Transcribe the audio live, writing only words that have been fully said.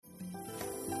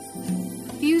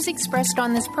views expressed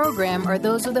on this program are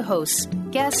those of the hosts,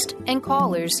 guests, and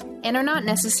callers, and are not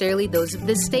necessarily those of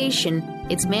this station,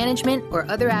 its management, or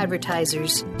other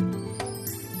advertisers.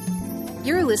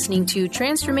 You're listening to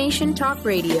Transformation Talk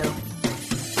Radio.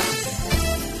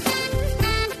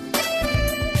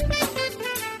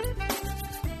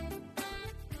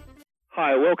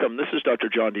 Hi, welcome. This is Dr.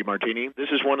 John DeMartini. This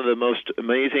is one of the most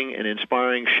amazing and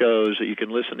inspiring shows that you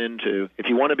can listen into. If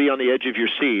you want to be on the edge of your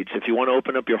seats, if you want to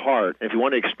open up your heart, if you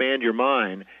want to expand your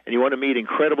mind, and you want to meet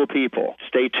incredible people,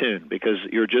 stay tuned because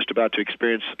you're just about to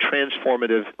experience a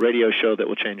transformative radio show that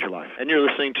will change your life. And you're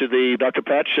listening to the Dr.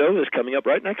 Pat Show that's coming up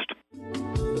right next.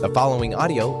 The following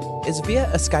audio is via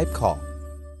a Skype call.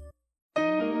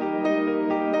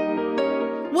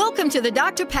 Welcome to the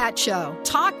Dr. Pat Show.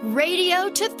 Talk radio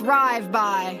to thrive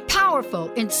by.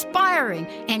 Powerful, inspiring,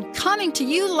 and coming to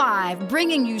you live,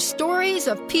 bringing you stories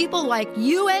of people like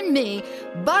you and me,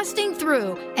 busting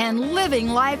through and living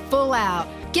life full out.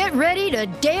 Get ready to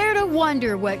dare to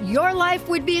wonder what your life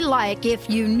would be like if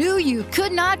you knew you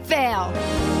could not fail.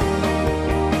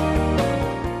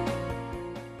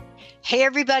 Hey,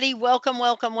 everybody. Welcome,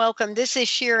 welcome, welcome. This is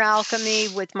Sheer Alchemy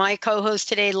with my co-host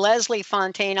today, Leslie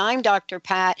Fonteyne. I'm Dr.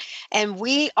 Pat, and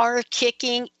we are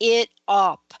kicking it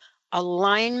up.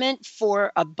 Alignment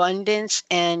for abundance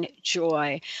and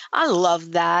joy. I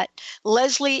love that.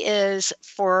 Leslie is,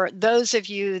 for those of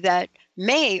you that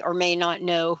may or may not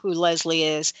know who Leslie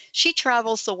is, she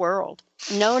travels the world.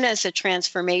 Known as a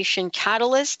transformation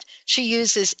catalyst, she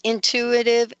uses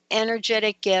intuitive,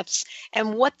 energetic gifts.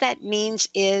 And what that means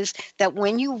is that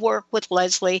when you work with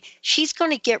Leslie, she's going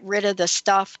to get rid of the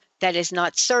stuff that is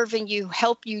not serving you,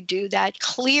 help you do that,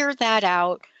 clear that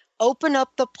out, open up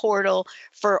the portal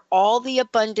for all the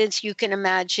abundance you can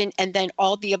imagine, and then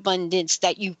all the abundance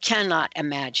that you cannot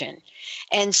imagine.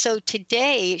 And so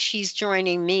today she's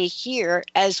joining me here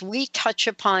as we touch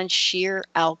upon sheer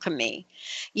alchemy.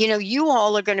 You know, you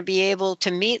all are going to be able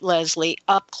to meet Leslie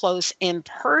up close and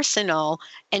personal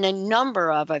in a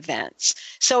number of events.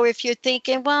 So if you're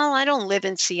thinking, well, I don't live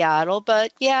in Seattle,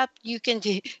 but yeah, you can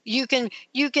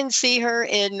see her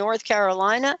in North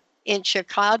Carolina, in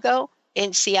Chicago,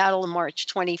 in Seattle, March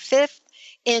 25th,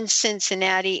 in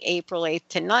Cincinnati, April 8th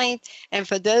to 9th. And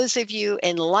for those of you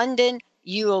in London,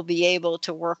 you will be able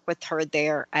to work with her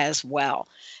there as well.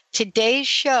 Today's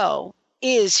show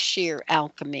is sheer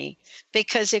alchemy,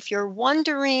 because if you're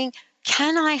wondering,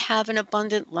 can I have an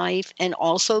abundant life and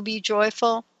also be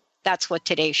joyful? That's what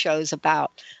today's show is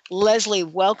about. Leslie,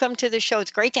 welcome to the show.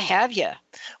 It's great to have you.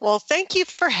 Well, thank you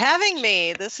for having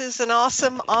me. This is an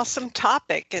awesome, awesome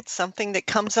topic. It's something that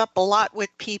comes up a lot with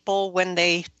people when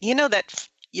they, you know, that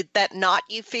knot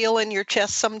you feel in your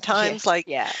chest sometimes,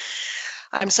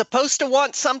 I'm supposed to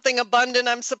want something abundant.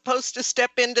 I'm supposed to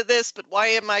step into this, but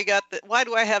why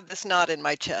do I have this knot in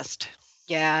my chest?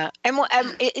 Yeah. And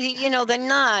you know, the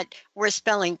knot, we're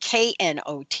spelling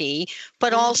K-N-O-T,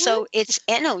 but also it's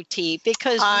N-O-T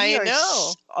because I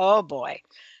know. Oh, boy.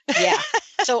 Yeah.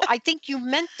 So I think you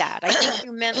meant that. I think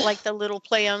you meant like the little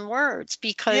play on words,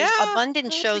 because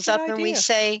abundance shows up and we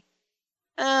say,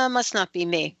 must not be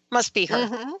me. Must be her.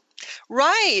 Mm-hmm.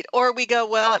 Right. Or we go,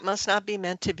 well, it must not be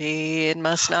meant to be. It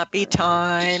must not be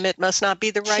time. It must not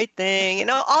be the right thing. You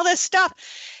know, all this stuff.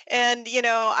 And, you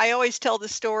know, I always tell the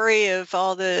story of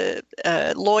all the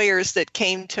lawyers that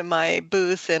came to my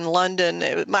booth in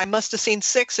London. I must have seen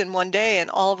 6 in one day, and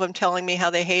all of them telling me how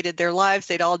they hated their lives.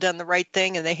 They'd all done the right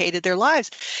thing and they hated their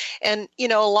lives. And, you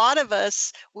know, a lot of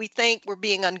us, we think we're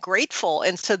being ungrateful.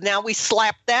 And so now we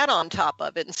slap that on top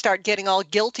of it and start getting all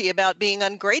guilty about being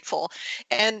ungrateful.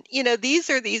 And, you know, these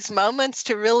are these moments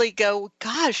to really go,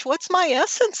 gosh, what's my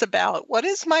essence about? What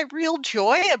is my real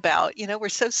joy about? You know, we're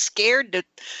so scared that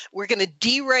we're going to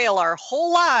derail our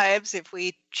whole lives if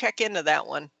we check into that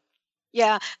one.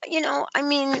 Yeah. You know, I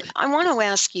mean, I want to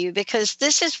ask you, because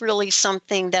this is really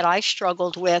something that I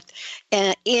struggled with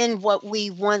in what we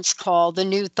once called the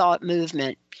New Thought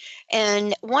movement.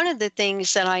 And one of the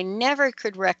things that I never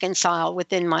could reconcile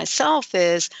within myself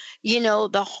is, you know,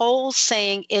 the whole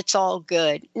saying, it's all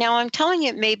good. Now, I'm telling you,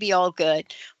 it may be all good,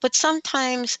 but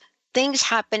sometimes things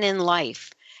happen in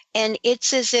life. And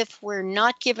it's as if we're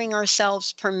not giving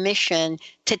ourselves permission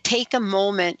to take a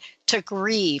moment to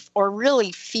grieve or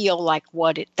really feel like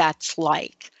what that's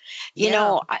like. You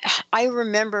know, I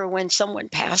remember when someone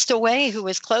passed away who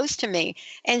was close to me,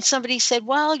 and somebody said,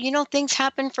 well, you know, things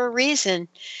happen for a reason.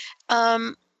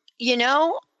 You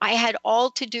know, I had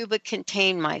all to do but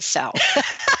contain myself.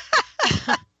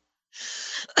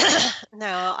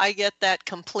 No, I get that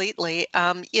completely.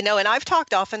 You know, and I've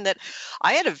talked often that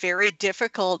I had a very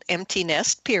difficult empty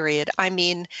nest period. I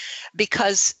mean,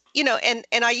 because and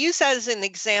I use that as an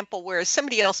example where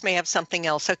somebody else may have something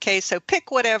else. Okay, so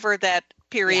pick whatever that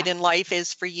period in life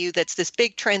is for you that's this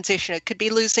big transition. It could be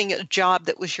losing a job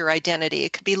that was your identity.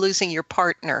 It could be losing your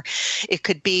partner. It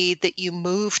could be that you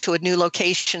move to a new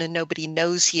location and nobody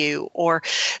knows you, or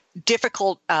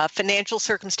difficult financial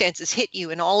circumstances hit you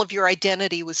and all of your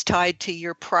identity was tied to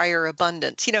your prior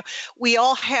abundance. We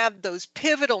all have those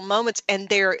pivotal moments, and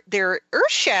they're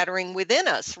earth-shattering within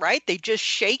us, right? They just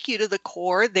shake you to the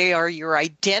core. They are your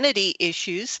identity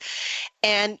issues.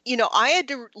 And, I had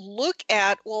to look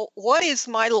at, well, what is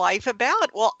my life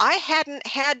about? Well, I hadn't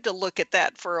had to look at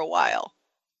that for a while,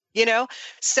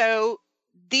 So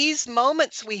these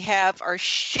moments we have are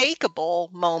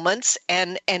shakeable moments,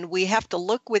 and we have to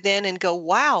look within and go,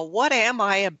 wow, what am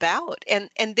I about? And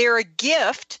they're a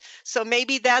gift. So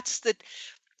maybe that's the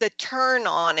turn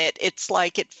on it. It's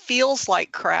like, it feels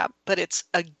like crap, but it's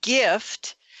a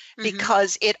gift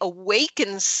because it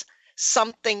awakens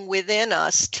something within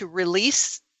us to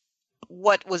release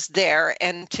what was there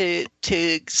and to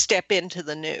step into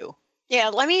the new. Yeah,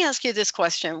 let me ask you this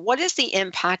question. What is the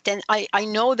impact? And I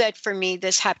know that for me,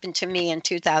 this happened to me in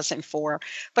 2004,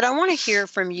 but I want to hear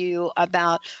from you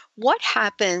about what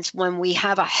happens when we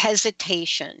have a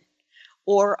hesitation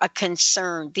or a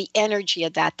concern, the energy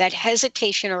of that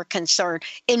hesitation or concern.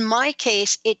 In my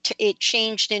case, it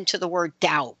changed into the word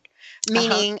doubt.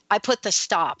 Meaning I put the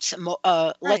stops,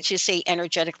 let's just say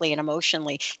energetically and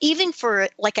emotionally. Even for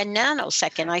like a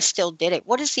nanosecond, I still did it.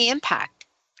 What is the impact?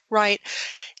 Right.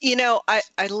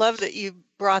 I love that you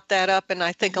brought that up. And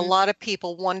I think a lot of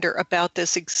people wonder about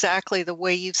this exactly the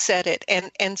way you've said it.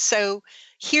 And so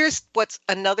here's what's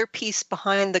another piece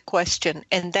behind the question.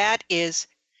 And that is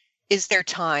there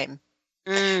time?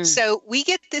 So we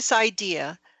get this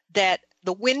idea that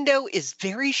the window is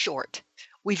very short.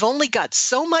 We've only got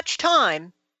so much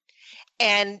time,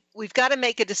 and we've got to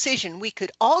make a decision. We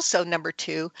could also, number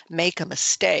two, make a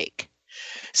mistake.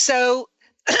 So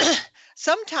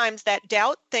sometimes that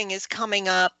doubt thing is coming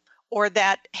up, or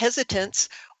that hesitance,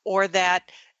 or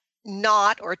that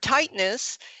knot or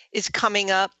tightness is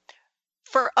coming up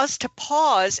for us to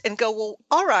pause and go, well,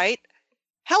 all right,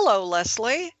 hello,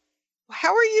 Leslie.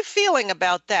 How are you feeling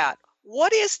about that?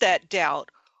 What is that doubt?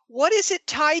 What is it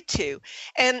tied to?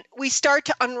 And we start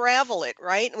to unravel it,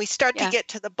 right? And we start to get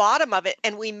to the bottom of it.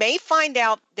 And we may find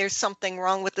out there's something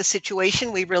wrong with the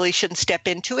situation. We really shouldn't step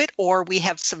into it. Or we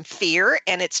have some fear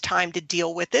and it's time to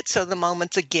deal with it. So the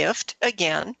moment's a gift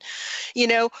again,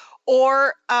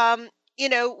 or,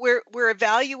 we're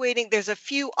evaluating. There's a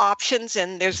few options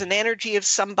and there's an energy of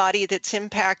somebody that's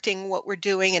impacting what we're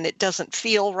doing and it doesn't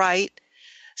feel right.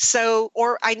 So,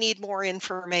 or I need more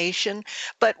information.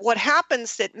 But what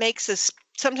happens that makes us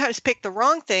sometimes pick the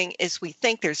wrong thing is we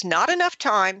think there's not enough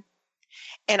time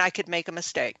and I could make a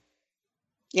mistake.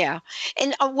 Yeah.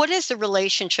 And what is the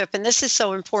relationship? And this is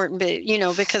so important,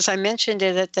 but, because I mentioned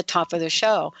it at the top of the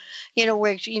show,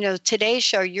 where, today's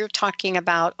show, you're talking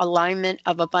about alignment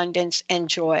of abundance and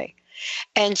joy.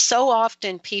 And so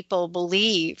often people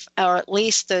believe, or at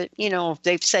least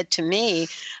they've said to me,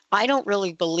 I don't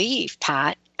really believe,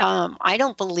 Pat. I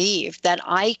don't believe that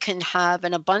I can have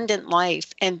an abundant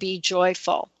life and be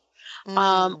joyful.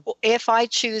 If I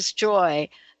choose joy,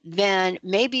 then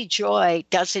maybe joy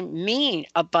doesn't mean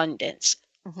abundance.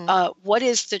 What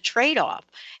is the trade-off?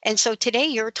 And so today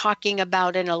you're talking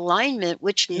about an alignment,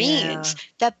 which means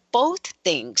that both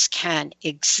things can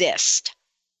exist.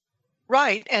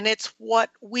 Right. And it's what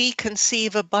we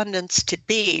conceive abundance to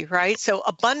be, right? So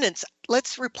abundance,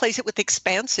 let's replace it with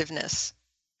expansiveness.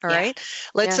 All right.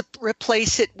 Let's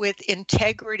replace it with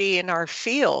integrity in our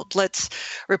field. Let's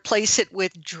replace it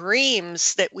with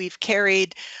dreams that we've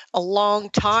carried a long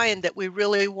time, that we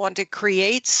really want to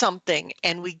create something.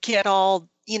 And we get all,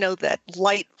 that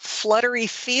light, fluttery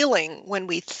feeling when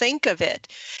we think of it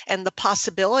and the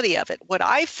possibility of it. What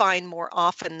I find more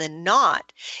often than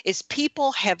not is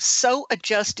people have so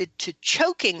adjusted to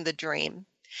choking the dream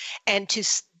and to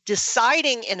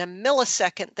deciding in a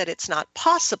millisecond that it's not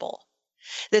possible,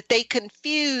 that they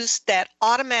confuse that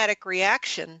automatic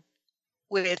reaction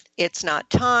with it's not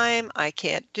time, I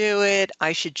can't do it,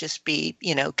 I should just be,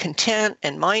 content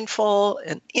and mindful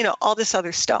and, all this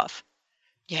other stuff.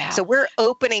 Yeah. So we're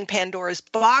opening Pandora's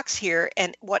box here.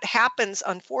 And what happens,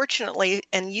 unfortunately,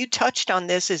 and you touched on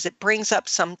this, is it brings up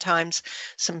sometimes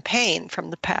some pain from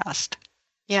the past.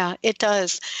 Yeah, it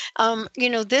does.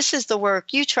 This is the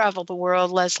work. You travel the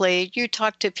world, Leslie. You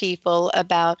talk to people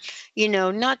about,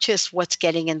 not just what's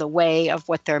getting in the way of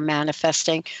what they're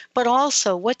manifesting, but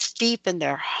also what's deep in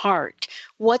their heart,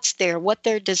 what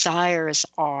their desires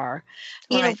are.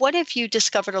 Right. What have you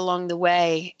discovered along the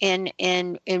way in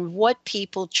what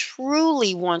people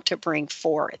truly want to bring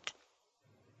forth?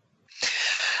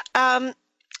 I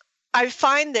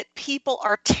find that people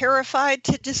are terrified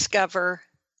to discover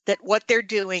that what they're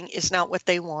doing is not what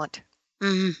they want.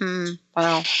 Mm-hmm.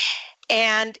 Wow.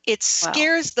 And it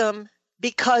scares them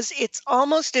because it's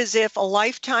almost as if a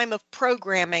lifetime of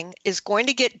programming is going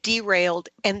to get derailed,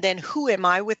 and then who am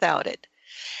I without it?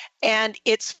 And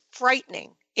it's frightening.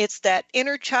 It's that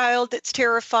inner child that's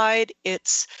terrified.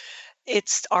 It's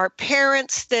our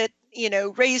parents that,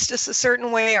 raised us a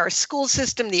certain way, our school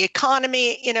system, the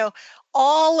economy,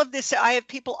 all of this. I have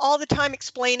people all the time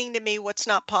explaining to me what's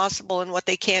not possible and what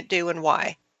they can't do and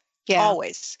why. Yeah.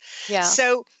 Always. Yeah.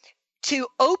 So to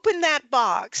open that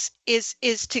box is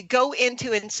to go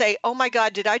into and say, oh my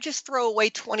God, did I just throw away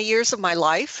 20 years of my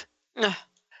life? And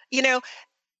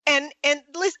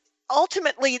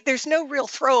ultimately there's no real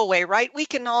throwaway, right? We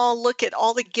can all look at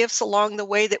all the gifts along the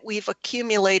way that we've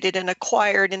accumulated and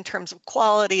acquired in terms of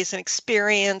qualities and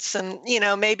experience. And,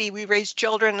 maybe we raised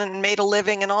children and made a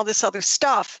living and all this other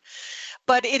stuff.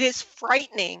 But it is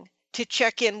frightening to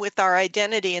check in with our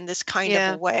identity in this kind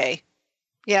of a way.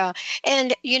 Yeah.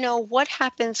 And what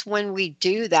happens when we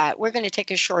do that? We're going to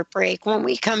take a short break. When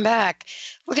we come back,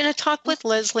 we're going to talk with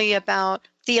Leslie about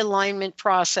the alignment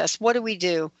process. What do we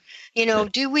do?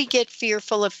 Do we get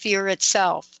fearful of fear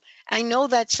itself? I know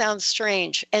that sounds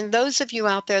strange. And those of you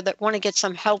out there that want to get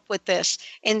some help with this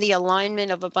in the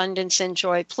alignment of abundance and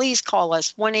joy, please call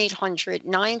us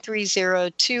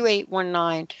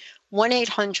 1-800-930-2819.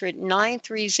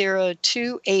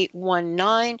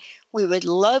 1-800-930-2819. We would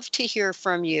love to hear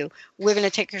from you. We're going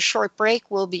to take a short break.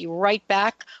 We'll be right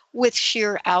back with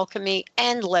Sheer Alchemy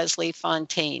and Leslie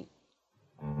Fonteyne.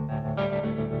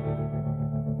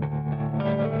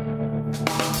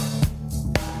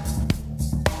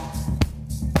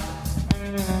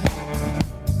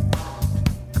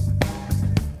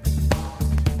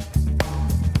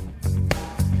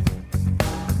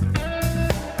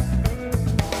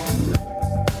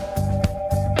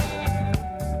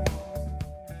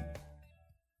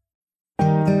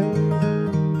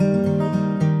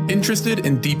 Interested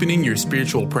in deepening your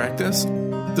spiritual practice?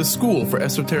 The School for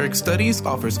Esoteric Studies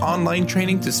offers online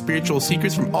training to spiritual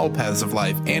seekers from all paths of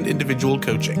life and individual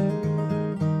coaching.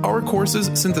 Our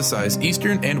courses synthesize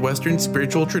Eastern and Western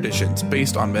spiritual traditions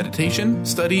based on meditation,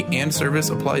 study, and service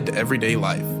applied to everyday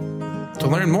life. To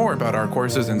learn more about our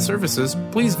courses and services,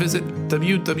 please visit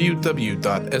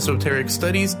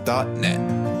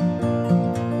www.esotericstudies.net.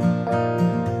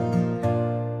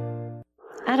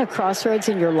 At a crossroads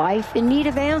in your life, in need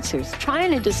of answers, trying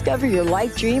to discover your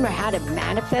life dream or how to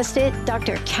manifest it,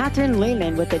 Dr. Catherine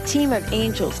Lehman with a team of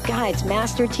angels, guides,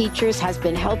 master teachers has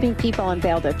been helping people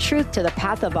unveil the truth to the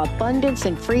path of abundance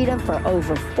and freedom for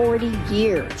over 40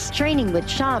 years. Training with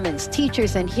shamans,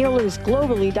 teachers, and healers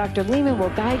globally, Dr. Lehman will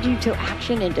guide you to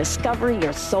action in discovering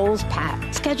your soul's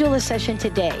path. Schedule a session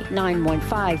today,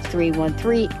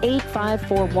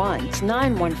 915-313-8541. It's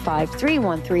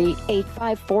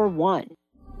 915-313-8541.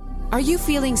 Are you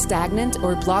feeling stagnant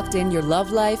or blocked in your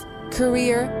love life,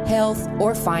 career, health,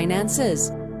 or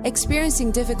finances?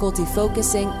 Experiencing difficulty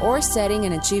focusing or setting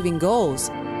and achieving goals?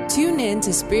 Tune in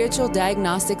to Spiritual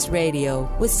Diagnostics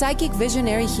Radio with psychic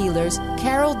visionary healers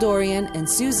Carol Dorian and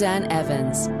Suzanne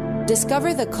Evans.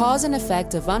 Discover the cause and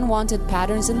effect of unwanted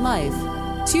patterns in life.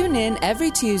 Tune in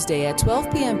every Tuesday at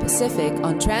 12 p.m. Pacific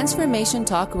on Transformation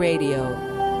Talk Radio.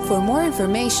 For more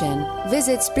information,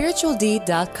 visit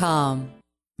spiritualdeed.com.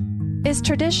 Is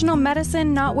traditional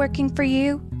medicine not working for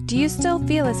you? Do you still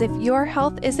feel as if your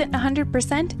health isn't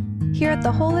 100%? Here at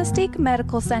the Holistic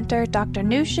Medical Center, Dr.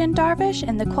 Nushin Darvish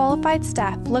and the qualified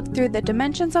staff look through the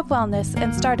dimensions of wellness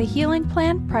and start a healing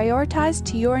plan prioritized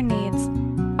to your needs.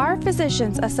 Our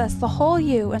physicians assess the whole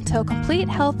you until complete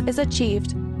health is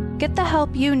achieved. Get the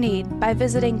help you need by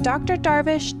visiting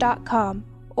drdarvish.com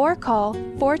or call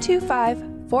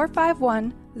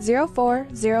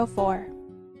 425-451-0404.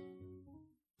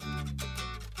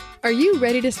 Are you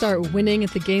ready to start winning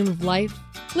at the game of life?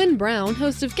 Lynn Brown,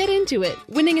 host of Get Into It,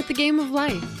 Winning at the Game of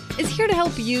Life, is here to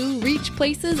help you reach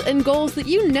places and goals that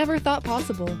you never thought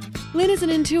possible. Lynn is an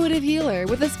intuitive healer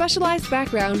with a specialized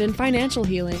background in financial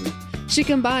healing. She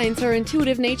combines her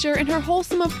intuitive nature and her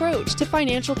wholesome approach to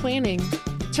financial planning.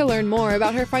 To learn more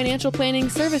about her financial planning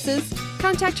services,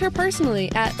 contact her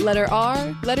personally at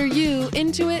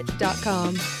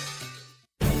letteruintuit.com.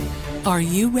 Are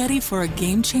you ready for a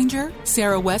game changer?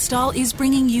 Sarah Westall is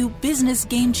bringing you Business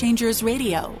Game Changers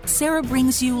Radio. Sarah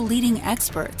brings you leading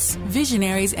experts,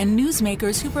 visionaries, and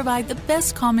newsmakers who provide the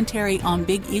best commentary on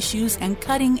big issues and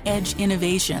cutting-edge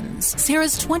innovations.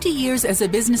 Sarah's 20 years as a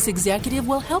business executive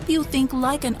will help you think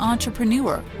like an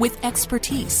entrepreneur with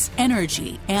expertise,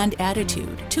 energy, and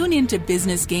attitude. Tune in to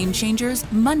Business Game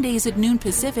Changers Mondays at noon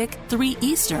Pacific, 3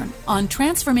 Eastern on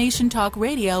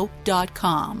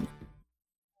TransformationTalkRadio.com.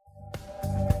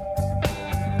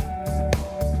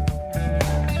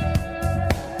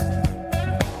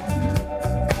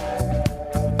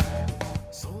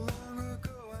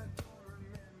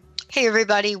 Hey,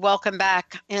 everybody, welcome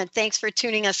back. And thanks for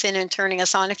tuning us in and turning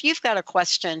us on. If you've got a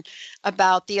question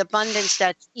about the abundance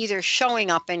that's either showing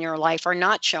up in your life or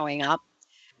not showing up,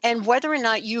 and whether or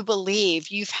not you believe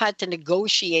you've had to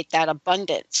negotiate that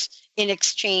abundance in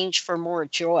exchange for more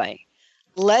joy,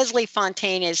 Leslie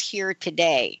Fonteyne is here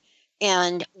today.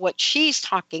 And what she's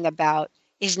talking about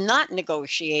is not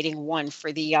negotiating one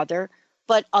for the other,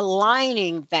 but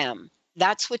aligning them.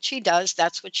 That's what she does.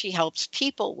 That's what she helps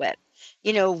people with.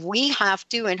 You know, we have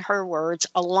to, in her words,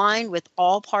 align with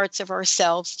all parts of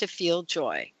ourselves to feel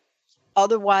joy.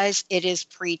 Otherwise, it is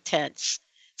pretense.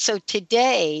 So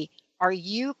today, are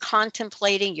you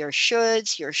contemplating your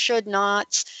shoulds, your should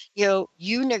nots, you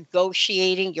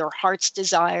negotiating your heart's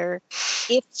desire?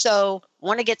 If so,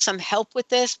 want to get some help with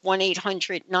this,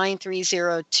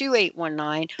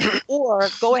 1-800-930-2819, or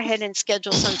go ahead and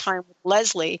schedule some time with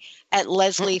Leslie at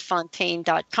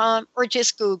lesliefontaine.com, or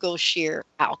just Google sheer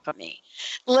alchemy.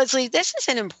 Leslie, this is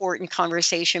an important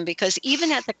conversation because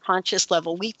even at the conscious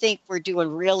level, we think we're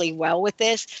doing really well with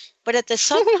this, but at the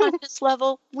subconscious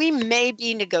level, we may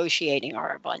be negotiating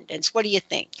our abundance. What do you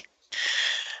think?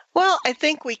 Well, I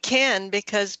think we can,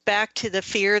 because back to the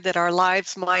fear that our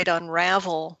lives might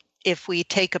unravel if we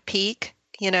take a peek,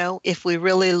 if we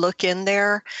really look in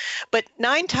there. But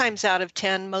 9 times out of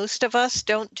 10, most of us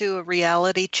don't do a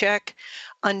reality check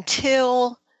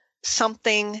until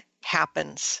something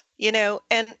happens, and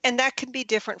that can be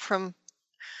different for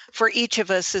each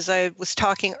of us, as I was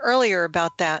talking earlier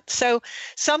about that. So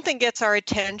something gets our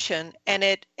attention and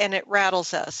it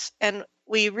rattles us. And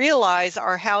we realize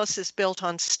our house is built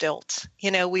on stilts.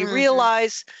 We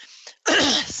realize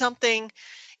something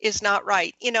is not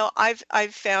right.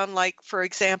 I've found, like, for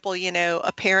example,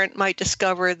 a parent might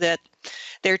discover that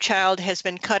their child has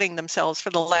been cutting themselves for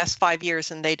the last 5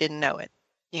 years and they didn't know it.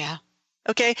 Yeah.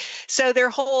 Okay. So their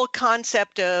whole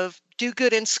concept of do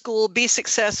good in school, be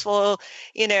successful,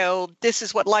 this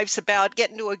is what life's about,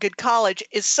 get into a good college,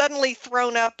 is suddenly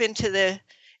thrown up into the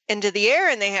air,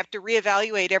 and they have to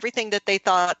reevaluate everything that they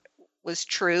thought was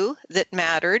true, that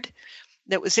mattered,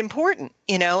 that was important,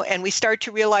 and we start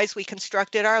to realize we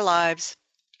constructed our lives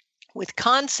with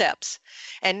concepts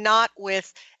and not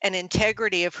with an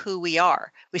integrity of who we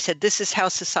are. We said, this is how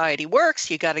society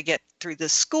works. You got to get through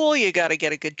this school. You got to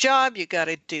get a good job. You got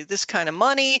to do this kind of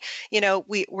money.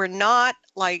 We're not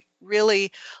like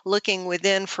really looking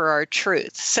within for our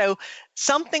truth. So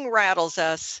something rattles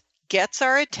us, gets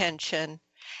our attention,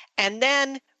 and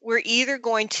then we're either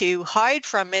going to hide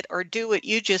from it or do what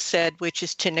you just said, which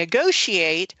is to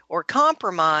negotiate or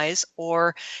compromise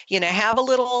or, have a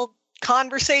little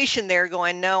conversation there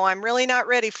going, no, I'm really not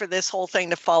ready for this whole thing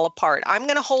to fall apart. I'm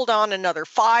going to hold on another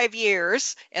 5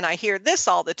 years. And I hear this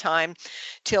all the time,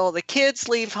 till the kids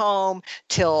leave home,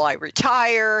 till I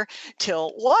retire,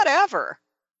 till whatever.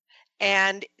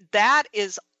 And that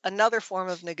is another form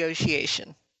of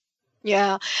negotiation.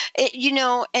 Yeah.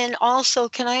 And also,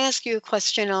 can I ask you a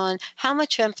question on how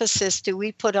much emphasis do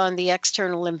we put on the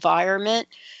external environment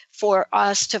for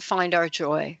us to find our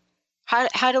joy?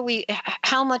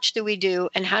 How much do we do,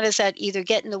 and how does that either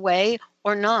get in the way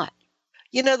or not?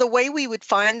 The way we would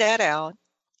find that out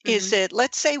is that,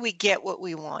 let's say we get what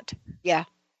we want. Yeah.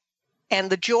 And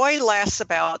the joy lasts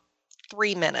about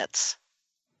 3 minutes.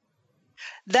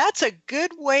 That's a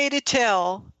good way to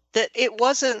tell that it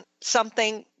wasn't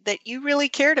something that you really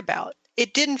cared about.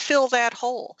 It didn't fill that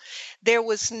hole. There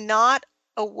was not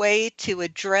a way to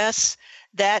address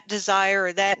that desire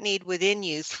or that need within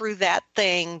you through that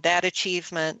thing, that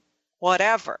achievement,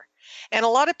 whatever. And a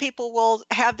lot of people will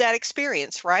have that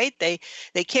experience, right? They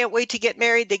can't wait to get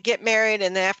married. They get married,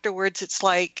 and then afterwards it's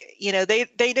like,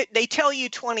 they tell you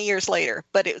 20 years later,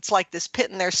 but it's like this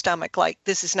pit in their stomach, like,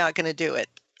 this is not going to do it.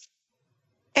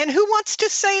 And who wants to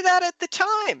say that at the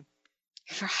time?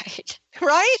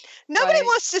 Right? Nobody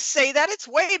wants to say that. It's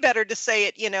way better to say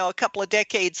it, a couple of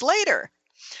decades later.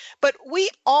 But we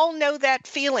all know that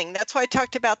feeling. That's why I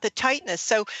talked about the tightness.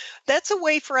 So that's a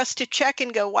way for us to check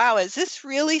and go, wow, is this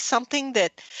really something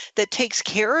that takes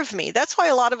care of me? That's why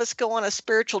a lot of us go on a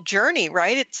spiritual journey,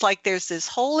 right? It's like there's this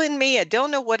hole in me. I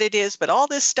don't know what it is, but all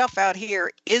this stuff out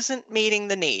here isn't meeting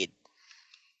the need.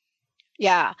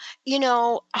 Yeah.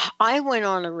 I went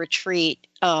on a retreat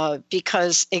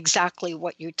because exactly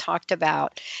what you talked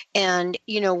about. And,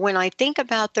 when I think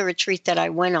about the retreat that I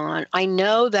went on, I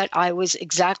know that I was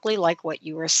exactly like what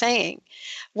you were saying.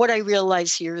 What I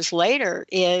realized years later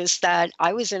is that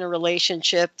I was in a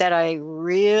relationship that I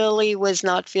really was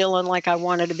not feeling like I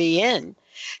wanted to be in.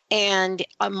 And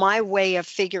my way of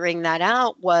figuring that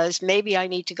out was maybe I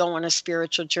need to go on a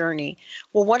spiritual journey.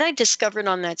 Well, what I discovered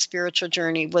on that spiritual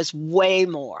journey was way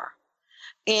more.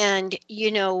 And,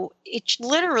 it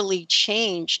literally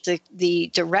changed the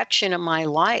direction of my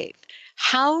life.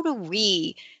 How do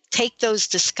we take those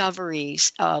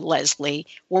discoveries, Leslie,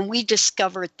 when we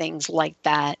discover things like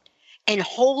that and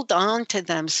hold on to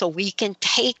them so we can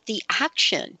take the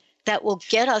action that will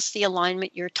get us the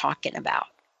alignment you're talking about?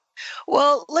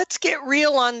 Well, let's get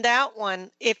real on that one.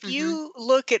 If you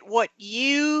look at what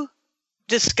you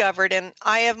discovered, and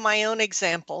I have my own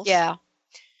examples. Yeah.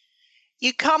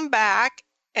 You come back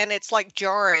and it's like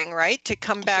jarring, right? To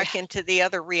come back into the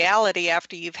other reality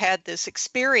after you've had this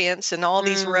experience and all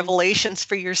these revelations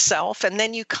for yourself. And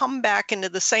then you come back into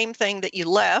the same thing that you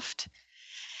left.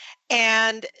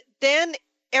 And then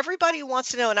everybody wants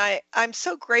to know, and I'm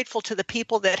so grateful to the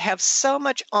people that have so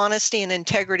much honesty and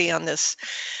integrity on this.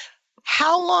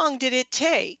 How long did it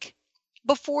take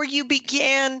before you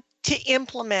began to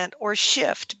implement or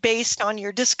shift based on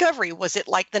your discovery? Was it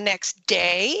like the next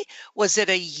day? Was it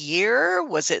a year?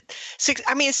 Was it 6?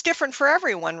 I mean, it's different for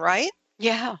everyone, right?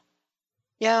 Yeah.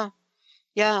 And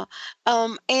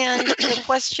the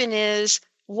question is,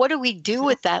 what do we do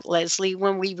with that, Leslie,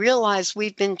 when we realize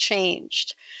we've been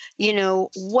changed?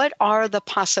 What are the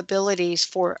possibilities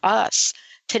for us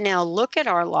to now look at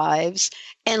our lives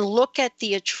and look at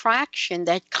the attraction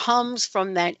that comes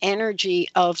from that energy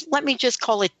of, let me just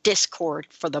call it discord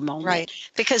for the moment, right?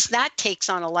 Because that takes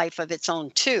on a life of its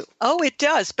own too. Oh, it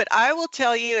does. But I will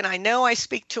tell you, and I know I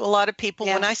speak to a lot of people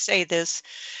when I say this,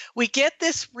 we get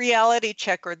this reality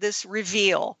check or this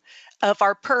reveal of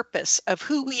our purpose, of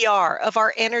who we are, of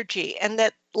our energy, and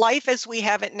that life as we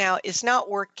have it now is not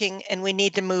working and we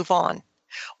need to move on.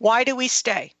 Why do we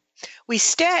stay? We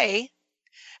stay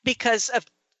because of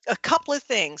a couple of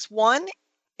things. One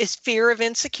is fear of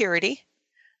insecurity,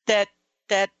 that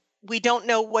we don't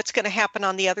know what's going to happen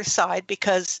on the other side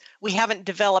because we haven't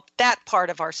developed that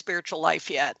part of our spiritual life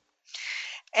yet.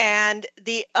 And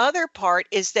the other part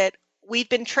is that we've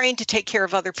been trained to take care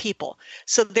of other people.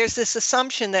 So there's this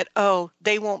assumption that, oh,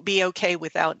 they won't be okay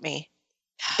without me.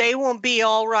 They won't be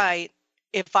all right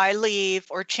if I leave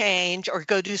or change or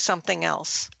go do something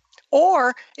else.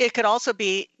 Or it could also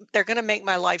be they're going to make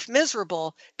my life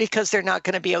miserable because they're not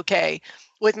going to be okay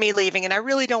with me leaving. And I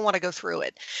really don't want to go through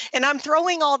it. And I'm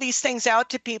throwing all these things out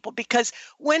to people because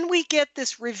when we get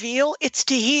this reveal, it's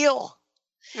to heal.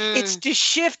 It's to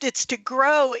shift, it's to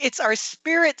grow. It's our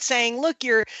spirit saying, look,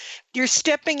 you're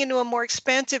stepping into a more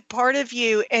expansive part of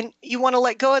you and you want to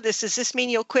let go of this. Does this mean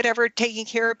you'll quit ever taking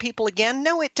care of people again?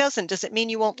 No, it doesn't. Does it mean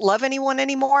you won't love anyone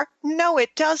anymore? No,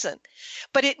 it doesn't.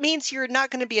 But it means you're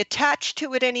not going to be attached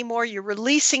to it anymore. You're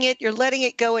releasing it, you're letting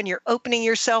it go, and you're opening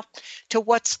yourself to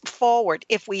what's forward.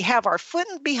 If we have our foot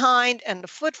behind and the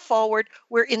foot forward,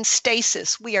 we're in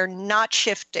stasis. We are not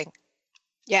shifting.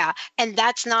 Yeah, and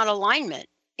that's not alignment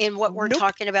in what we're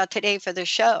talking about today for the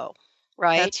show,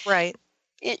 right? That's right.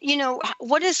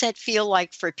 What does that feel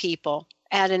like for people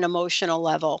at an emotional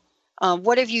level?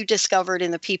 What have you discovered in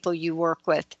the people you work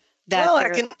with? I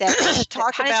can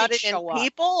talk about it in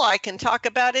people. I can talk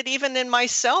about it even in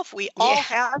myself. We all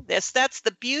have this. That's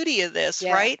the beauty of this,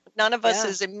 right? None of us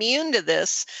is immune to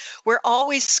this. We're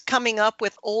always coming up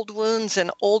with old wounds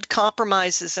and old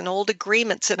compromises and old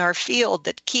agreements in our field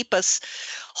that keep us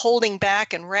holding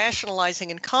back and rationalizing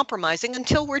and compromising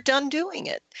until we're done doing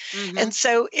it. And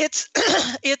so it's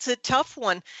a tough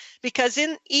one because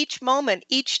in each moment,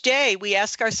 each day, we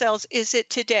ask ourselves, is it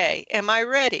today? Am I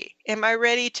ready? Am I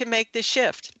ready to make the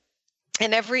shift?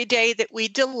 And every day that we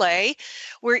delay,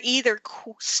 we're either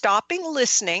stopping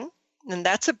listening, and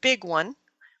that's a big one.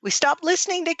 We stop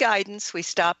listening to guidance. We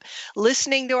stop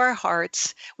listening to our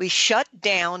hearts. We shut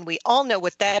down. We all know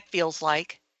what that feels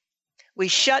like. We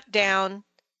shut down.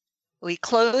 We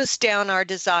close down our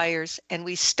desires and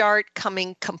we start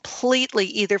coming completely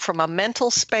either from a mental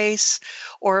space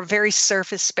or a very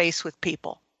surface space with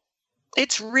people.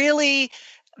 It's really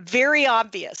very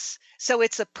obvious. So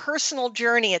it's a personal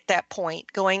journey at that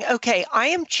point, going, okay, I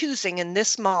am choosing in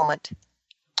this moment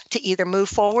to either move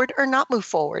forward or not move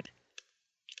forward.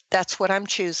 That's what I'm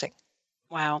choosing.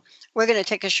 Wow. We're going to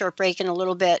take a short break in a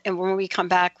little bit. And when we come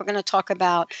back, we're going to talk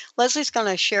about, Leslie's going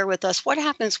to share with us what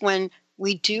happens when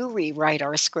we do rewrite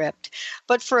our script.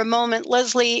 But for a moment,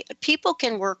 Leslie, people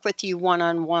can work with you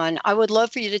one-on-one. I would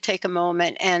love for you to take a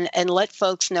moment and let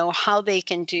folks know how they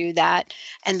can do that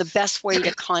and the best way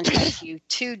to contact you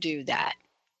to do that.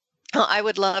 I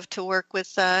would love to work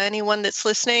with anyone that's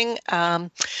listening.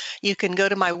 You can go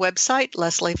to my website,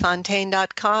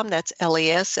 lesliefonteyne.com. That's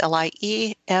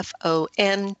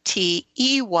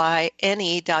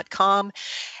LeslieFonteyne.com.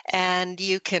 And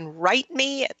you can write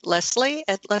me at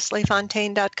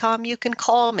Leslie@lesliefonteyne.com. You can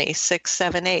call me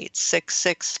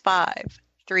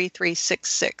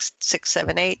 678-665-3366,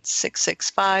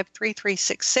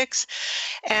 678-665-3366.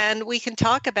 And we can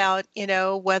talk about,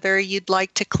 whether you'd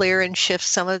like to clear and shift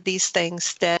some of these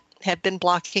things that have been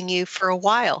blocking you for a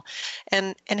while,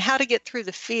 and how to get through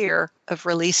the fear of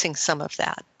releasing some of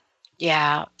that.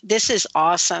 Yeah, this is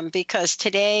awesome because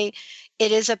today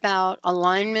it is about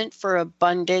alignment for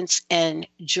abundance and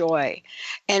joy.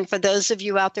 And for those of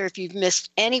you out there, if you've missed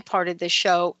any part of the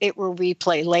show, it will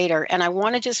replay later. And I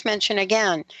want to just mention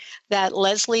again that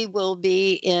Leslie will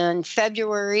be in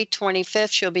February 25th.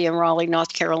 She'll be in Raleigh,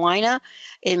 North Carolina.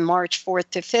 In March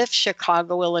 4th to 5th,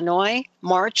 Chicago, Illinois.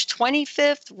 March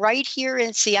 25th, right here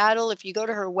in Seattle. If you go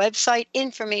to her website,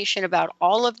 information about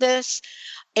all of this.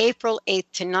 April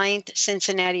 8th to 9th,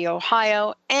 Cincinnati,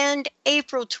 Ohio, and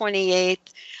April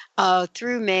 28th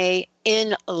through May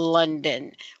in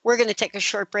London. We're going to take a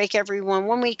short break, everyone.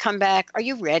 When we come back, are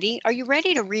you ready? Are you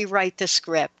ready to rewrite the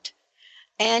script?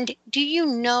 And do you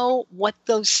know what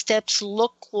those steps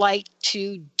look like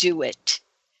to do it?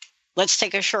 Let's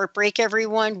take a short break,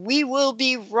 everyone. We will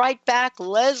be right back.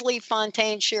 Leslie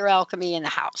Fonteyne, Sheer Alchemy in the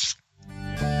house.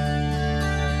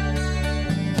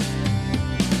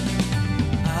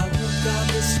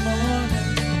 This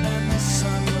morning and the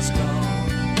sun was gone.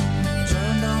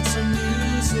 Turned on some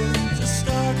music to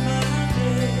start my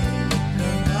day.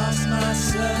 And lost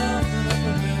myself in a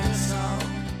familiar song.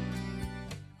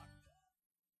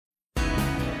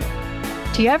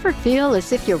 Do you ever feel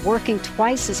as if you're working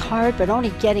twice as hard but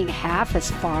only getting half as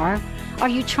far? Are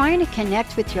you trying to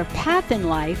connect with your path in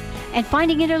life and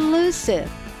finding it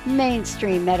elusive?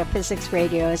 Mainstream Metaphysics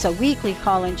Radio is a weekly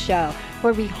call-in show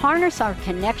where we harness our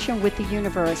connection with the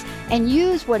universe and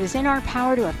use what is in our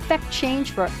power to affect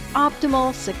change for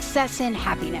optimal success and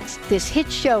happiness. This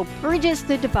hit show bridges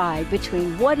the divide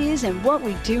between what is and what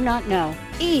we do not know.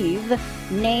 Eve,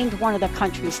 named one of the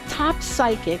country's top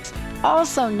psychics,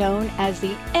 also known as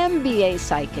the MBA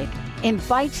psychic,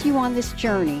 invites you on this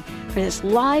journey for this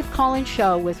live call-in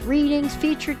show with readings,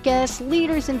 featured guests,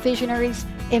 leaders, and visionaries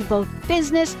in both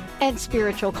business and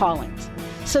spiritual callings.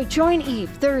 So join Eve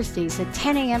Thursdays at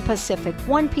 10 a.m. Pacific,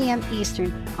 1 p.m.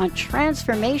 Eastern on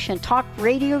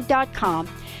TransformationTalkRadio.com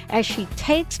as she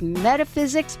takes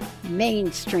metaphysics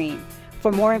mainstream.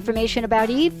 For more information about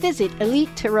Eve, visit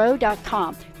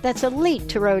EliteTarot.com. That's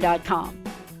EliteTarot.com.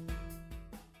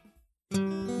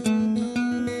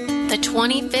 The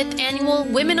 25th Annual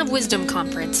Women of Wisdom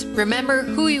Conference. Remember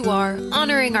who you are,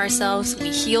 honoring ourselves, we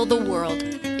heal the world.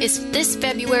 Is this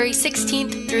February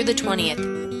 16th through the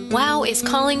 20th. WOW is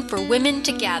calling for women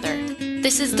to gather.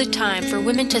 This is the time for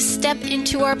women to step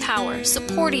into our power,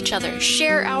 support each other,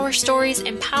 share our stories,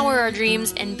 empower our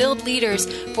dreams, and build leaders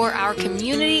for our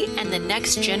community and the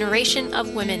next generation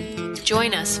of women.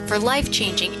 Join us for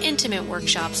life-changing, intimate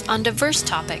workshops on diverse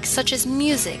topics such as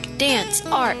music, dance,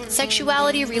 art,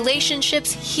 sexuality,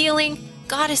 relationships, healing,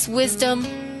 goddess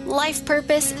wisdom, life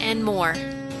purpose, and more.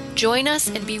 Join us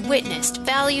and be witnessed,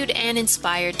 valued, and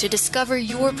inspired to discover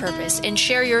your purpose and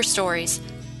share your stories.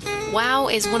 WOW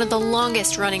is one of the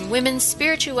longest-running women's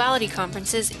spirituality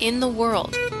conferences in the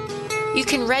world. You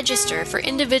can register for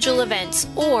individual events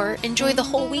or enjoy the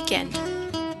whole weekend.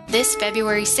 This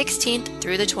February 16th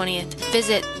through the 20th.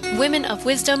 Visit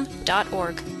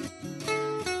womenofwisdom.org.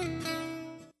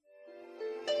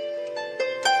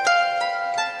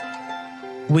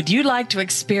 Would you like to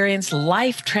experience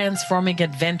life-transforming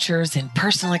adventures in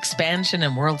personal expansion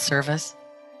and world service?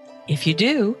 If you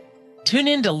do, tune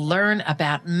in to learn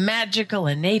about magical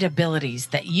innate abilities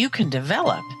that you can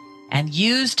develop and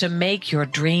use to make your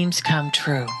dreams come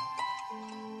true.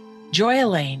 Joy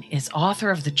Elaine is author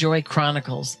of the Joy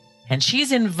Chronicles, and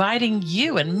she's inviting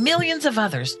you and millions of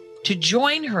others to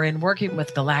join her in working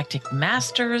with galactic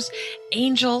masters,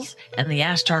 angels, and the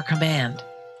Ashtar Command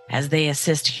as they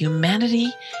assist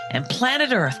humanity and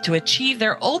planet Earth to achieve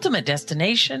their ultimate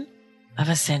destination, of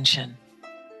ascension.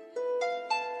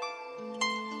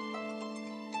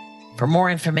 For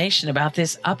more information about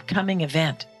this upcoming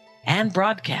event and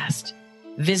broadcast,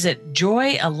 visit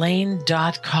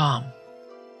joyelaine.com.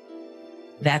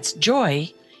 That's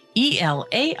joy,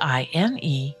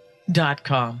 ELAINE.com.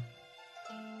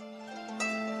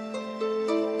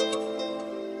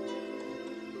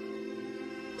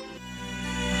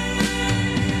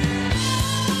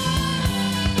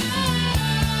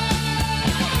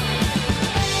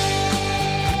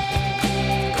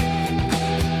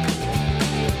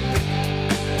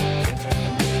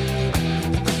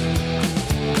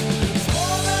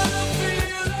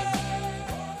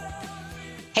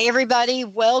 Hey, everybody.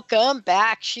 Welcome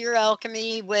back. Sheer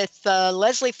Alchemy with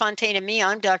Leslie Fonteyne and me.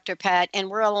 I'm Dr. Pat, and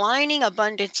we're aligning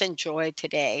abundance and joy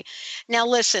today. Now,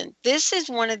 listen, this is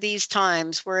one of these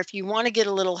times where if you want to get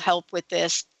a little help with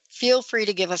this, feel free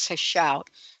to give us a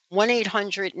shout.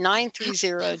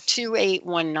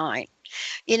 1-800-930-2819.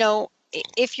 You know,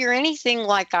 if you're anything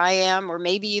like I am, or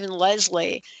maybe even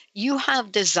Leslie, you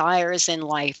have desires in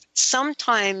life.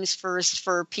 Sometimes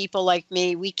for people like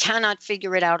me, we cannot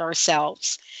figure it out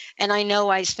ourselves. And I know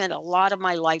I spent a lot of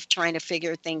my life trying to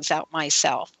figure things out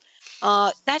myself.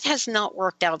 That has not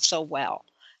worked out so well.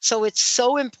 So it's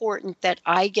so important that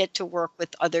I get to work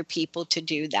with other people to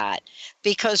do that,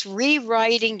 because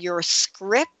rewriting your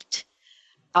script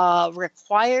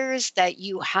requires that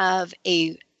you have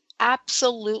a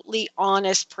absolutely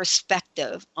honest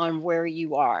perspective on where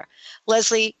you are.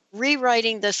 Leslie,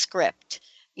 rewriting the script,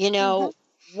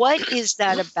 what is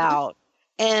that about?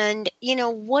 And,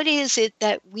 what is it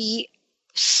that we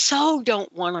so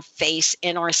don't want to face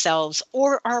in ourselves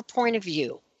or our point of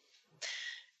view?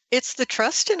 It's the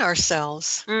trust in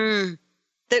ourselves,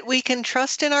 that we can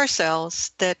trust in ourselves,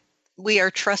 that we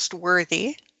are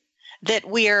trustworthy, that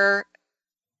we are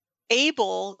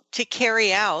able to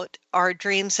carry out our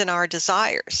dreams and our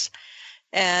desires.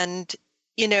 And,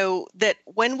 that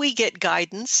when we get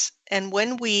guidance and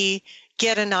when we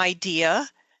get an idea,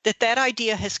 that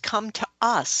idea has come to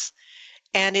us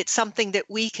and it's something that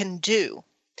we can do.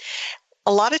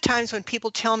 A lot of times when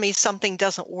people tell me something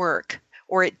doesn't work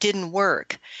or it didn't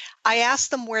work, I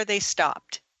ask them where they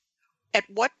stopped. At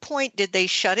what point did they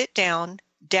shut it down,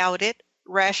 doubt it,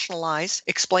 rationalize,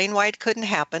 explain why it couldn't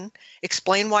happen,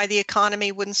 explain why the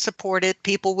economy wouldn't support it,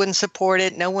 people wouldn't support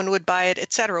it, no one would buy it,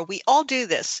 etc. We all do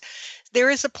this.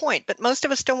 There is a point, but most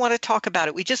of us don't want to talk about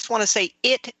it. We just want to say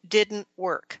it didn't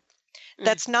work.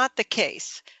 That's not the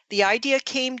case. The idea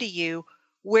came to you.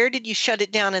 Where did you shut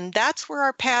it down? And that's where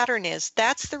our pattern is.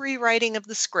 That's the rewriting of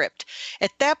the script. At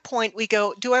that point, we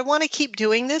go, do I want to keep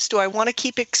doing this? Do I want to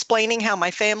keep explaining how my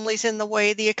family's in the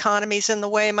way, the economy's in the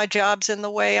way, my job's in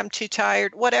the way, I'm too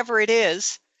tired, whatever it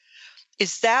is?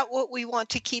 Is that what we want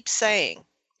to keep saying?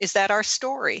 Is that our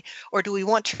story? Or do we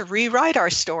want to rewrite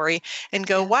our story and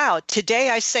go, wow,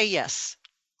 today I say yes?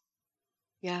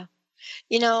 Yeah.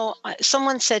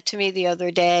 Someone said to me the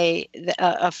other day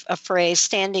a phrase,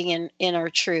 standing in our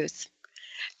truth.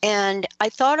 And I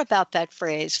thought about that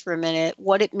phrase for a minute,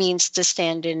 what it means to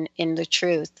stand in the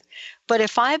truth. But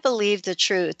if I believe the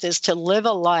truth is to live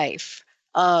a life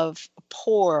of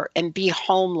poor and be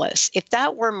homeless, if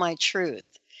that were my truth,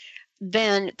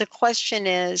 then the question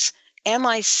is, am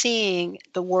I seeing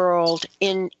the world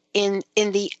in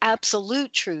the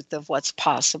absolute truth of what's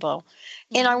possible?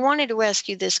 And I wanted to ask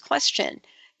you this question.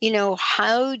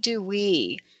 How do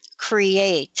we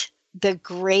create the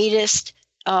greatest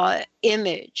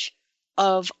image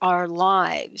of our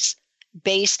lives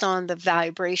based on the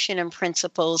vibration and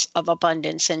principles of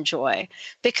abundance and joy?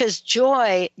 Because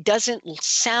joy doesn't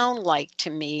sound like, to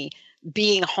me,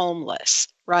 being homeless,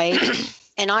 right?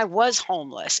 And I was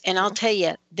homeless. And I'll tell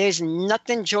you, there's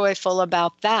nothing joyful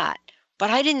about that. But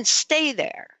I didn't stay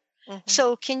there.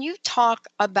 So can you talk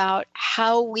about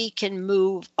how we can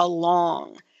move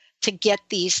along to get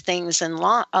these things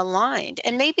aligned?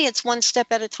 And maybe it's one step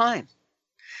at a time.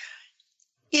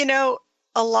 A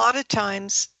lot of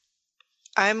times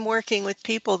I'm working with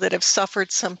people that have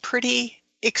suffered some pretty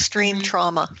extreme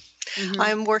trauma.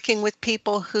 I'm working with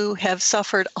people who have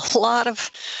suffered a lot of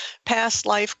past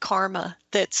life karma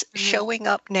that's showing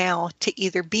up now to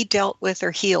either be dealt with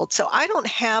or healed. So I don't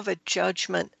have a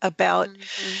judgment about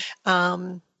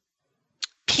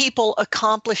people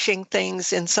accomplishing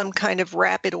things in some kind of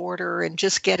rapid order and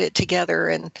just get it together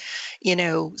and,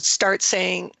 start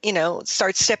saying,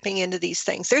 start stepping into these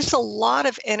things. There's a lot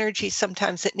of energy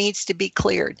sometimes that needs to be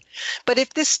cleared. But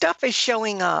if this stuff is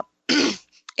showing up,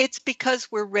 it's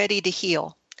because we're ready to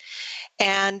heal.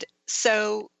 And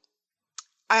so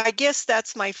I guess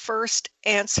that's my first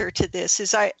answer to this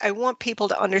is I want people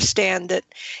to understand that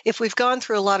if we've gone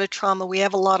through a lot of trauma, we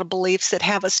have a lot of beliefs that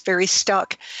have us very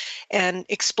stuck and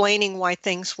explaining why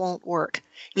things won't work.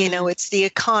 You know, it's the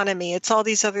economy, it's all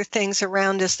these other things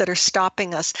around us that are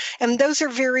stopping us. And those are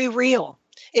very real.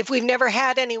 If we've never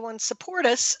had anyone support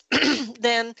us,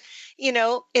 then, you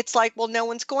know, it's like, well, no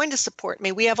one's going to support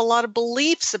me. We have a lot of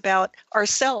beliefs about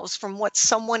ourselves from what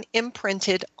someone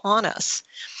imprinted on us.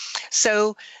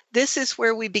 So this is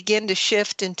where we begin to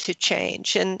shift and to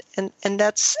change. And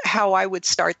that's how I would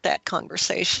start that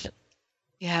conversation.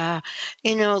 Yeah.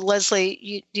 You know,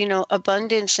 Leslie, you know,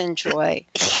 abundance and joy,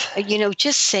 you know,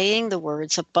 just saying the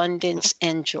words abundance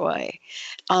and joy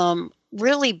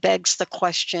really begs the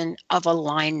question of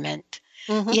alignment.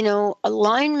 You know,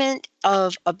 alignment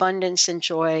of abundance and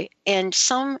joy. And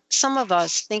some of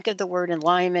us think of the word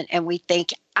alignment and we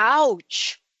think,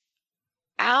 ouch,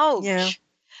 ouch. Yeah.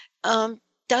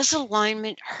 Does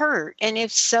alignment hurt? And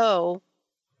if so,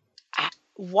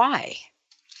 why?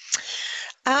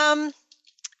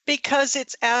 Because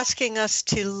it's asking us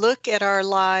to look at our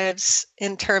lives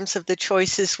in terms of the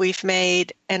choices we've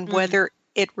made and whether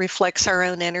it reflects our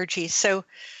own energy. So,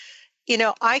 you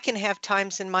know, I can have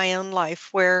times in my own life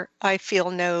where I feel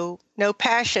no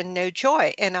passion, no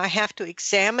joy, and I have to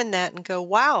examine that and go,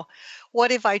 wow,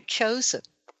 what have I chosen?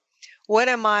 What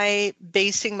am I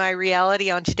basing my reality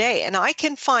on today? And I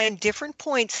can find different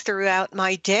points throughout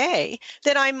my day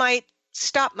that I might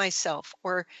stop myself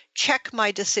or check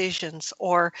my decisions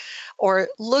or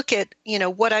look at, you know,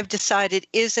 what I've decided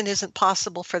is and isn't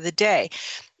possible for the day.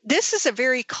 This is a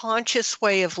very conscious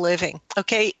way of living.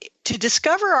 Okay. To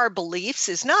discover our beliefs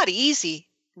is not easy,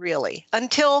 really,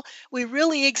 until we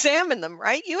really examine them,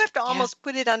 right? You have to almost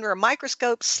put it under a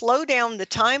microscope, slow down the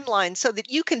timeline so that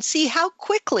you can see how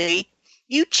quickly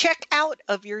you check out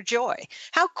of your joy,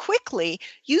 how quickly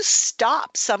you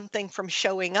stop something from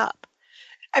showing up.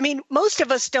 I mean, most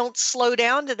of us don't slow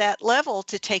down to that level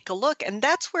to take a look, and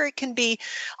that's where it can be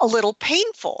a little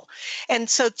painful. And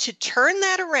so to turn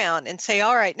that around and say,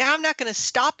 all right, now I'm not going to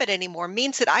stop it anymore,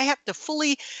 means that I have to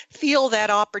fully feel that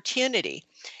opportunity.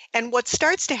 And what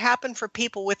starts to happen for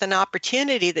people with an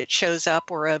opportunity that shows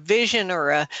up, or a vision or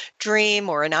a dream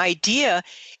or an idea,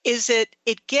 is that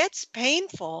it gets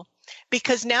painful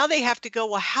because now they have to go,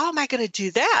 well, how am I going to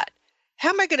do that? How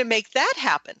am I going to make that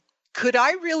happen? Could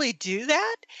I really do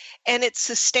that? And it's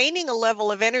sustaining a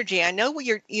level of energy. I know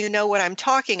you know what I'm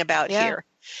talking about here.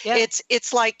 Yeah.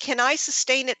 It's like, can I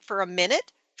sustain it for a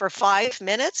minute, for 5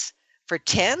 minutes, for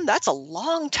 10? That's a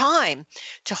long time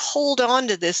to hold on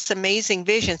to this amazing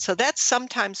vision. So that's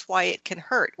sometimes why it can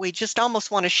hurt. We just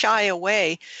almost want to shy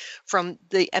away from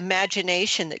the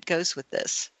imagination that goes with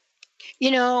this.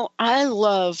 You know, I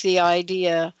love the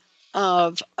idea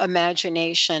of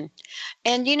imagination.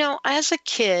 And, you know, as a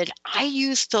kid, I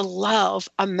used to love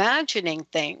imagining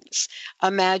things,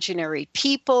 imaginary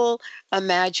people,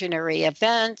 imaginary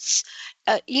events,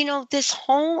 you know, this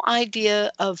whole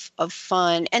idea of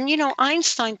fun. And, you know,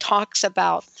 Einstein talks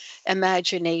about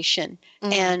imagination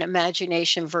and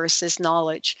imagination versus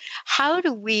knowledge. How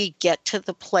do we get to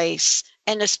the place,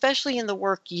 and especially in the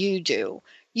work you do,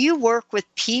 you work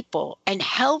with people and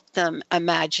help them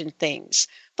imagine things,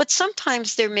 but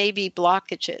sometimes there may be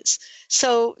blockages.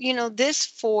 So, you know, this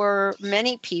for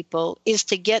many people is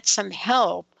to get some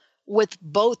help with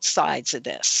both sides of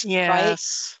this, right?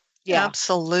 Yeah,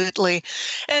 absolutely.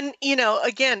 And, you know,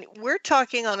 again, we're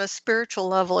talking on a spiritual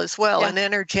level as well, an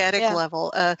energetic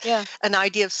level, an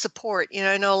idea of support. You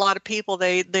know, I know a lot of people,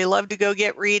 they love to go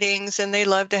get readings and they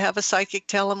love to have a psychic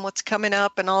tell them what's coming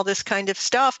up and all this kind of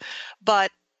stuff. But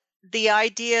the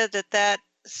idea that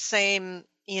same,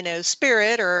 you know,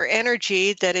 spirit or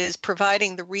energy that is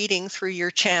providing the reading through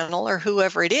your channel or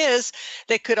whoever it is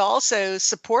that could also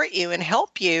support you and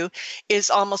help you is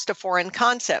almost a foreign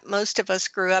concept. Most of us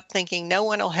grew up thinking, no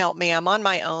one will help me. I'm on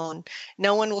my own.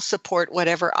 No one will support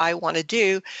whatever I want to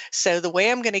do. So the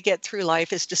way I'm going to get through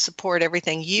life is to support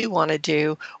everything you want to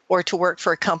do or to work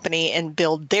for a company and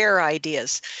build their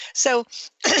ideas. So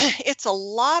it's a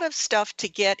lot of stuff to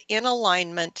get in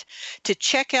alignment, to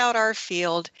check out our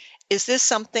field. Is this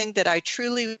something that I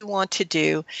truly want to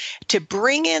do? To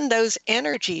bring in those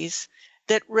energies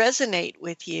that resonate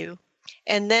with you,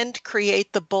 and then to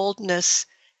create the boldness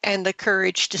and the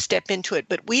courage to step into it.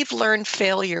 But we've learned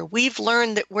failure. We've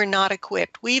learned that we're not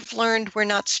equipped. We've learned we're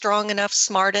not strong enough,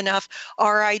 smart enough.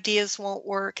 Our ideas won't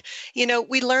work. You know,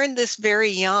 we learned this very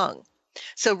young.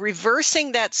 So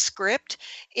reversing that script,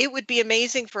 it would be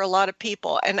amazing for a lot of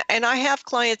people. And I have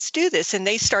clients do this, and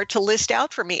they start to list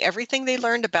out for me everything they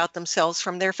learned about themselves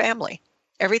from their family.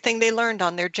 everything they learned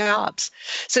on their jobs.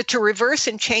 So to reverse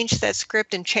and change that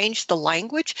script and change the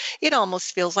language, it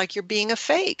almost feels like you're being a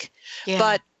fake. Yeah.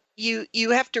 But you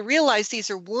have to realize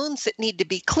these are wounds that need to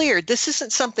be cleared. This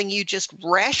isn't something you just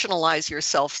rationalize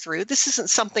yourself through. This isn't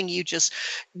something you just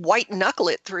white knuckle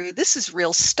it through. This is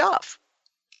real stuff.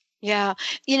 Yeah,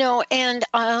 and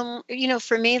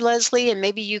for me, Leslie, and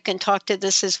maybe you can talk to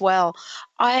this as well,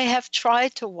 I have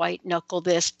tried to white knuckle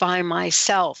this by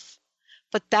myself,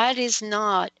 but that is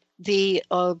not the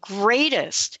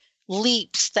greatest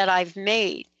leaps that I've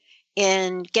made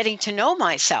in getting to know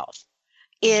myself.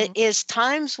 It is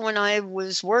times when I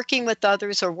was working with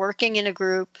others or working in a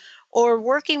group or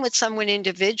working with someone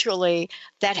individually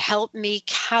that helped me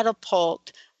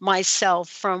catapult myself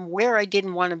from where I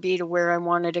didn't want to be to where I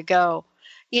wanted to go.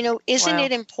 Isn't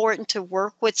it important to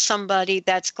work with somebody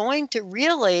that's going to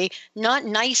really not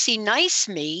nicey nice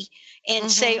me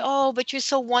and say, oh, but you're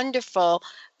so wonderful,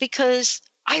 because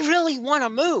I really want to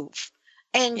move.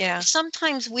 And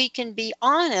sometimes we can be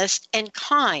honest and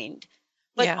kind.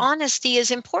 But honesty is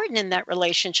important in that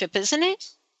relationship, isn't it?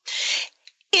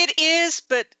 It is,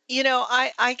 but,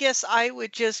 I guess I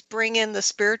would just bring in the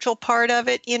spiritual part of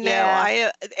it.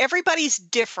 Everybody's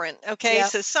different, okay? Yep.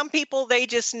 So some people, they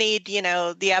just need,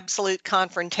 the absolute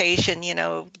confrontation,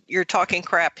 you're talking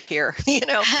crap here,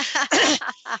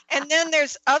 And then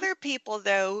there's other people,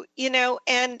 though,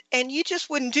 and you just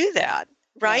wouldn't do that.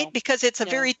 Right? No. Because it's a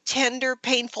very tender,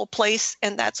 painful place,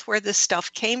 and that's where this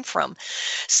stuff came from.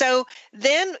 So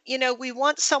then, we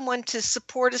want someone to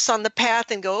support us on the path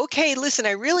and go, okay, listen,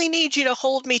 I really need you to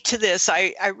hold me to this.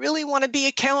 I really want to be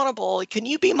accountable. Can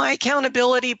you be my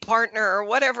accountability partner or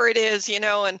whatever it is,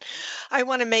 and I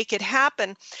want to make it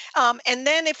happen. And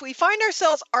then if we find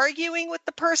ourselves arguing with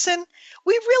the person,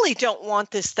 we really don't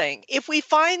want this thing. If we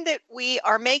find that we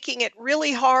are making it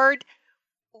really hard,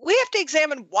 we have to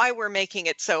examine why we're making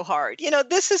it so hard.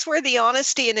 This is where the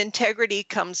honesty and integrity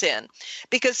comes in,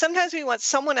 because sometimes we want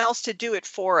someone else to do it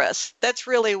for us. That's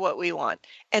really what we want.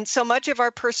 And so much of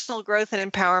our personal growth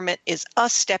and empowerment is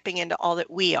us stepping into all that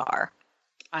we are.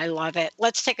 I love it.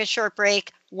 Let's take a short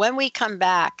break. When we come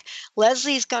back,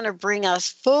 Leslie's going to bring us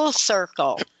full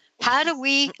circle. How do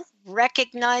we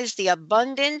recognize the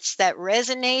abundance that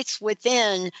resonates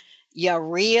within your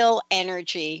real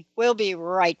energy? We'll be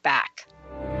right back.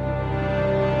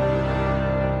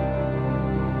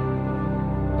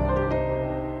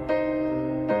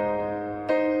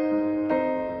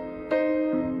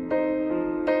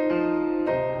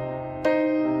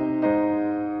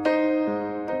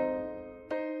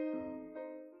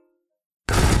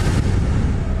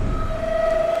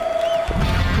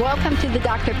 Welcome to the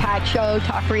Dr. Pat Show,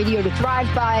 talk radio to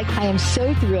thrive by. I am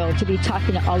so thrilled to be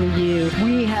talking to all of you.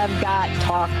 We have got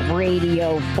talk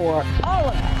radio for all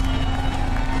of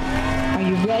us. Are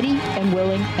you ready and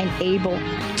willing and able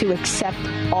to accept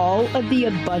all of the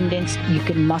abundance you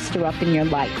can muster up in your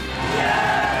life?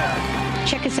 Yeah!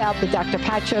 Check us out,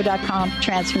 thedrpatshow.com,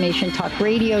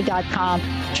 transformationtalkradio.com,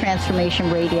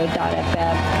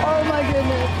 transformationradio.fm. Oh my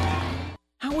goodness.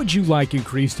 How would you like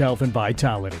increased health and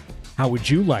vitality? How would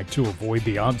you like to avoid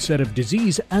the onset of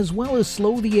disease as well as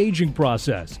slow the aging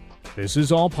process? This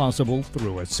is all possible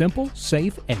through a simple,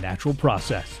 safe, and natural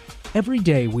process. Every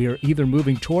day we are either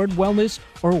moving toward wellness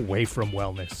or away from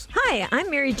wellness. Hi, I'm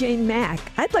Mary Jane Mack.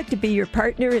 I'd like to be your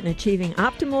partner in achieving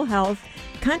optimal health.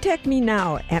 Contact me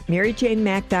now at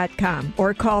maryjanemack.com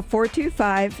or call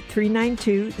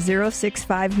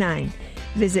 425-392-0659.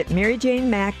 Visit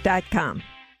maryjanemack.com.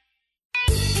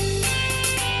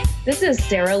 This is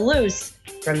Sarah Luce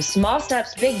from Small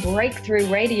Steps Big Breakthrough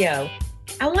Radio.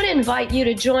 I want to invite you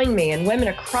to join me and women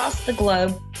across the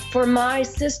globe for my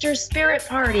Sister Spirit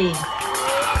Party,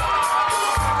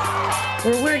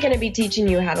 where we're going to be teaching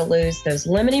you how to lose those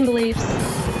limiting beliefs,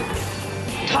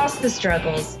 toss the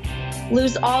struggles,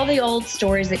 lose all the old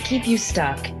stories that keep you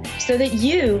stuck, so that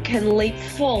you can leap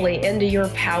fully into your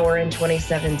power in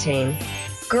 2017.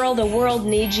 Girl, the world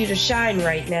needs you to shine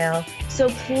right now. So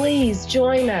please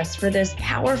join us for this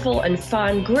powerful and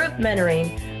fun group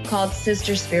mentoring called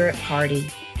Sister Spirit Party.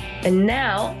 And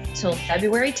now, till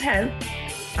February 10th,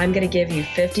 I'm going to give you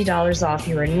 $50 off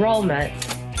your enrollment.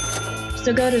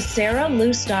 So go to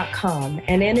sarahluce.com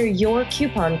and enter your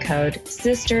coupon code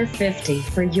SISTER50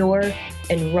 for your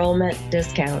enrollment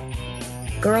discount.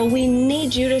 Girl, we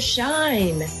need you to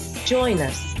shine. Join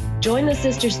us. Join the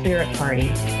Sister Spirit Party.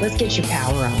 Let's get your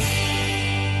power on.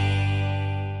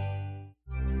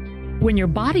 When your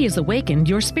body is awakened,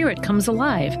 your spirit comes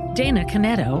alive. Dana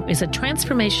Canetto is a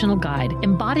transformational guide,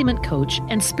 embodiment coach,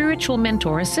 and spiritual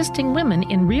mentor assisting women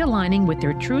in realigning with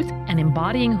their truth and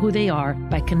embodying who they are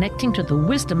by connecting to the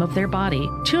wisdom of their body.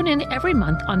 Tune in every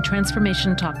month on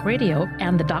Transformation Talk Radio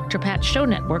and the Dr. Pat Show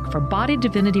Network for Body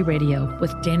Divinity Radio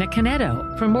with Dana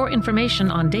Canetto. For more information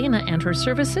on Dana and her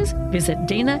services, visit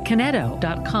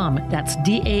danacanetto.com. That's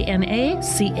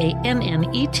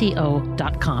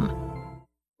DANACANNETO.com.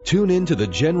 Tune in to The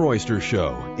Jen Royster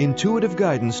Show, intuitive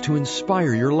guidance to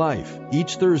inspire your life,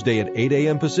 each Thursday at 8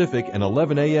 a.m. Pacific and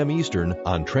 11 a.m. Eastern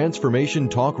on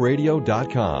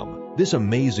TransformationTalkRadio.com. This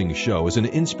amazing show is an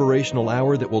inspirational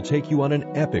hour that will take you on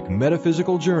an epic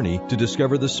metaphysical journey to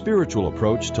discover the spiritual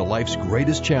approach to life's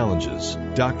greatest challenges.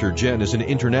 Dr. Jen is an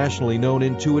internationally known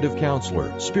intuitive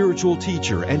counselor, spiritual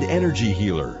teacher, and energy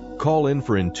healer. Call in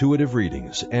for intuitive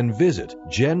readings and visit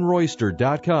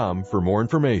JenRoyster.com for more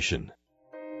information.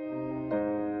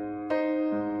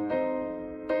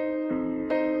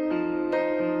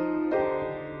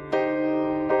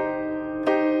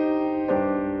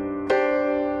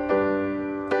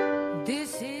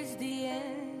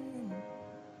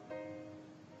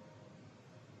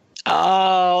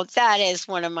 Oh, that is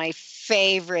one of my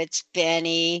favorites,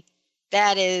 Benny.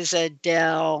 That is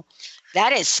Adele.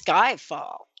 That is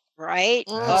Skyfall, right?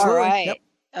 Absolutely. All right. Yep.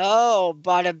 Oh,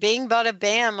 bada bing, bada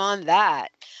bam on that.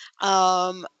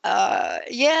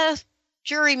 Yeah,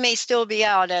 jury may still be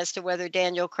out as to whether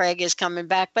Daniel Craig is coming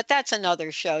back, but that's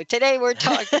another show. Today we're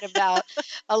talking about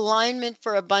alignment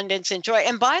for abundance and joy.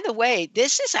 And by the way,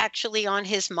 this is actually on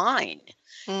his mind.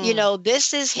 You know,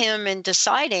 this is him in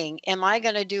deciding, am I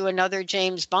going to do another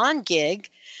James Bond gig,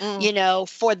 you know,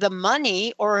 for the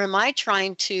money, or am I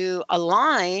trying to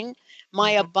align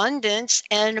my abundance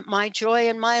and my joy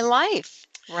in my life?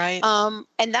 Right.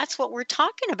 And that's what we're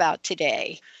talking about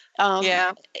today.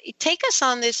 Take us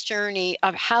on this journey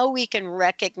of how we can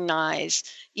recognize,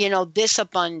 you know, this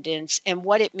abundance and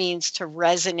what it means to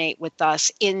resonate with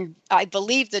us in, I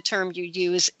believe the term you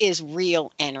use is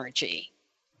real energy.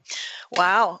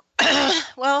 Wow.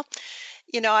 Well,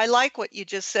 you know, I like what you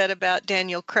just said about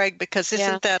Daniel Craig, because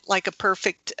isn't that like a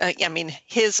perfect, I mean,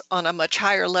 his on a much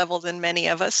higher level than many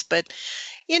of us, but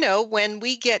you know, when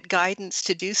we get guidance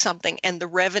to do something and the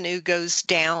revenue goes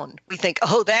down, we think,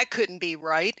 oh, that couldn't be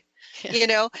right, you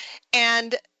know,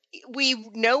 and we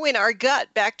know in our gut,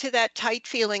 back to that tight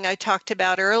feeling I talked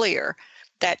about earlier,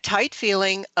 that tight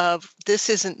feeling of this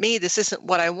isn't me, this isn't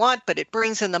what I want, but it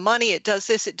brings in the money, it does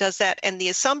this, it does that. And the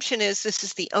assumption is this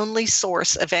is the only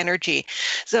source of energy.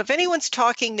 So if anyone's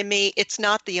talking to me, it's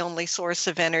not the only source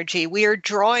of energy. We are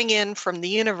drawing in from the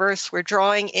universe. We're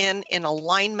drawing in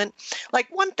alignment. Like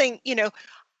one thing, you know,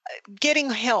 getting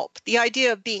help, the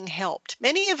idea of being helped.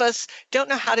 Many of us don't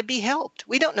know how to be helped.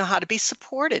 We don't know how to be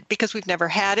supported because we've never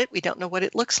had it. We don't know what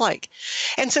it looks like.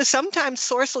 And so sometimes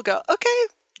source will go, okay,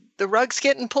 the rug's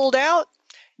getting pulled out.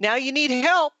 Now you need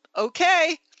help.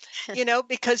 Okay. You know,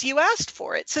 because you asked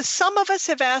for it. So some of us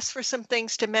have asked for some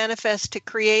things to manifest, to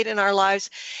create in our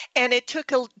lives. And it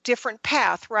took a different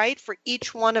path, right? For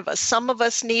each one of us. Some of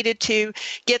us needed to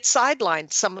get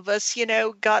sidelined. Some of us, you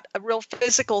know, got a real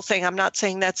physical thing. I'm not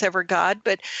saying that's ever God,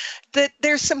 but that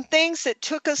there's some things that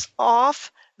took us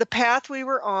off the path we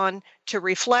were on to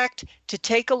reflect, to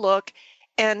take a look,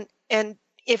 and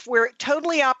if we're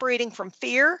totally operating from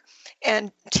fear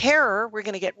and terror, we're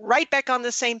going to get right back on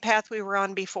the same path we were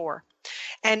on before.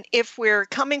 And if we're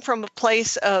coming from a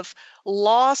place of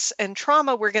loss and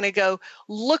trauma, we're going to go,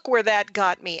 look where that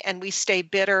got me, and we stay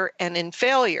bitter and in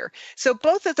failure. So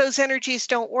both of those energies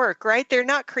don't work, right? They're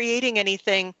not creating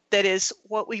anything that is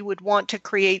what we would want to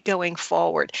create going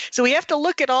forward. So we have to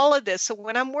look at all of this. So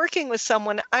when I'm working with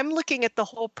someone, I'm looking at the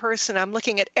whole person. I'm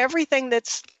looking at everything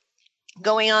that's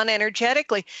going on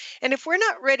energetically. And if we're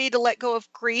not ready to let go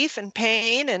of grief and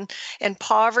pain and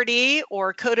poverty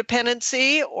or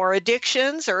codependency or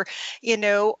addictions or, you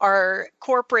know, our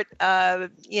corporate,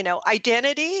 you know,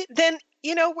 identity, then,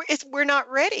 you know, we're not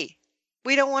ready.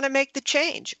 We don't want to make the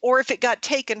change. Or if it got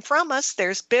taken from us,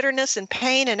 there's bitterness and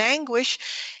pain and anguish.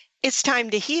 It's time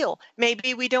to heal.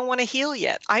 Maybe we don't want to heal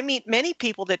yet. I meet many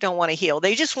people that don't want to heal.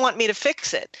 They just want me to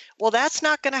fix it. Well, that's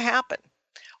not going to happen.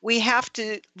 We have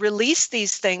to release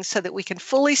these things so that we can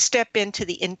fully step into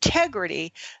the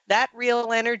integrity, that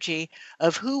real energy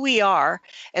of who we are,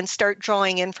 and start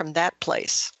drawing in from that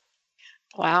place.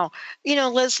 Wow. You know,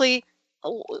 Leslie,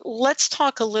 let's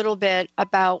talk a little bit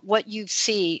about what you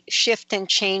see shift and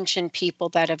change in people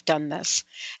that have done this.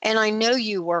 And I know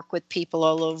you work with people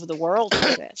all over the world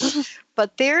for this,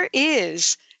 but there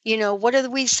is, you know, what do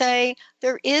we say?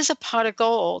 There is a pot of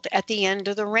gold at the end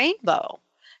of the rainbow.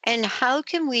 And how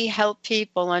can we help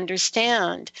people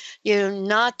understand,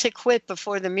 not to quit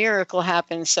before the miracle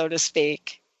happens, so to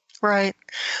speak? Right.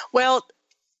 Well,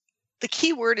 the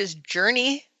key word is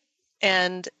journey.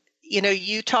 And,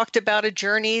 you talked about a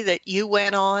journey that you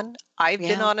went on. I've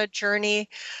been on a journey.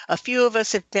 A few of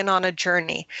us have been on a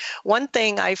journey. One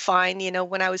thing I find,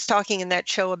 when I was talking in that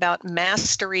show about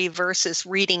mastery versus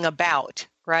reading about,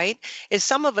 right, is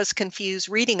some of us confuse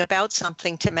reading about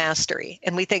something to mastery.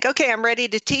 And we think, okay, I'm ready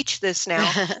to teach this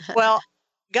now. Well,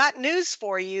 got news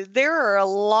for you. There are a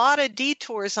lot of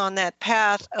detours on that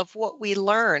path of what we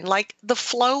learn, like the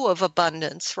flow of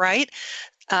abundance, right?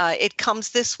 It comes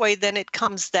this way, then it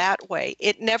comes that way.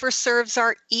 It never serves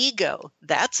our ego.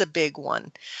 That's a big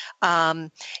one.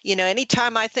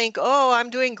 Anytime I think, oh, I'm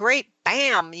doing great,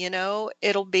 bam,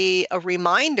 it'll be a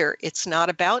reminder it's not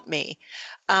about me.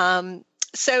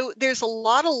 So there's a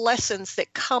lot of lessons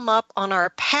that come up on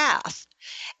our path,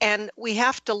 and we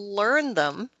have to learn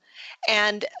them.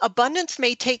 And abundance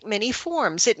may take many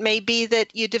forms. It may be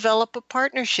that you develop a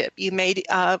partnership. You may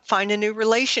find a new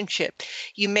relationship.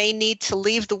 You may need to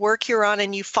leave the work you're on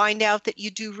and you find out that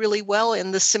you do really well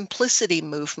in the simplicity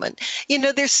movement.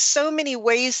 There's so many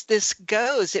ways this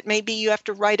goes. It may be you have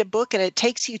to write a book and it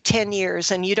takes you 10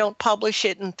 years and you don't publish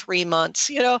it in 3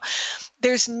 months.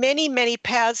 There's many, many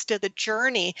paths to the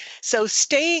journey. So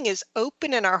staying is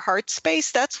open in our heart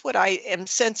space. That's what I am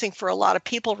sensing for a lot of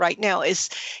people right now, is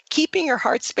keeping your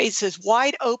heart space as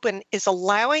wide open, is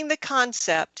allowing the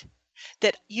concept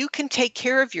that you can take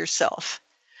care of yourself.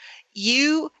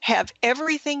 You have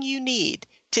everything you need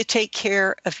to take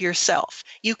care of yourself.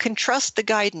 You can trust the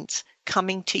guidance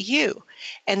coming to you.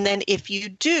 And then if you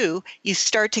do, you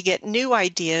start to get new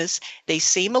ideas. They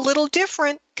seem a little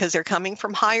different because they're coming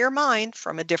from higher mind,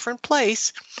 from a different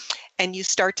place. And you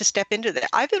start to step into that.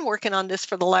 I've been working on this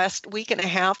for the last week and a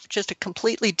half, just a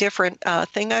completely different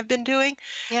thing I've been doing.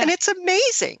 Yeah. And it's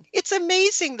amazing. It's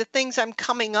amazing the things I'm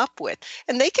coming up with.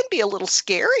 And they can be a little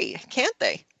scary, can't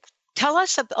they? Tell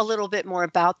us a little bit more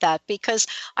about that, because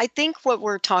I think what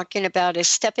we're talking about is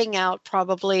stepping out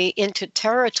probably into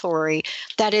territory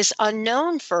that is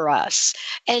unknown for us,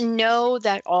 and know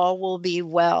that all will be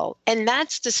well. And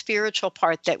that's the spiritual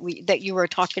part that you were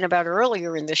talking about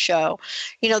earlier in the show.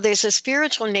 There's a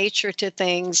spiritual nature to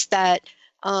things that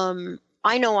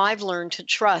I know I've learned to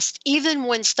trust, even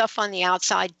when stuff on the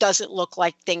outside doesn't look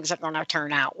like things are going to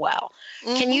turn out well.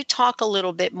 Mm-hmm. Can you talk a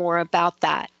little bit more about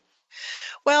that?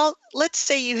 Well, let's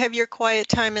say you have your quiet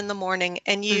time in the morning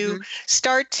and you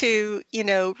start to,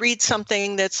 read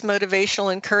something that's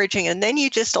motivational, encouraging, and then you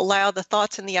just allow the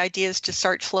thoughts and the ideas to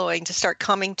start flowing, to start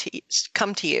come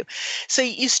to you. So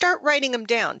you start writing them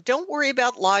down. Don't worry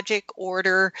about logic,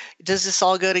 order. Does this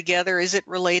all go together? Is it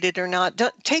related or not?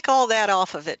 Don't take all that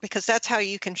off of it, because that's how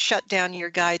you can shut down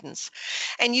your guidance.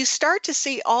 And you start to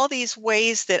see all these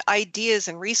ways that ideas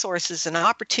and resources and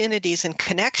opportunities and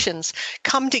connections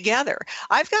come together.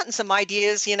 I've gotten some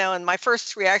ideas, and my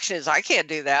first reaction is, I can't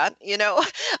do that,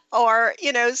 or,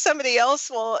 somebody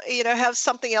else will, have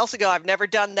something else to go, I've never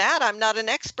done that. I'm not an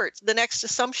expert. The next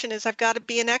assumption is I've got to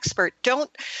be an expert.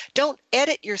 Don't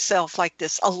edit yourself like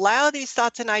this. Allow these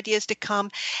thoughts and ideas to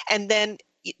come, and then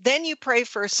you pray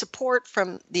for support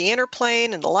from the inner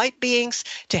plane and the light beings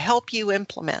to help you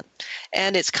implement.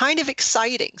 And it's kind of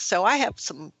exciting. So I have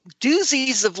some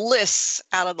doozies of lists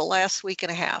out of the last week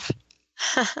and a half.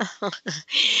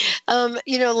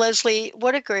 Leslie,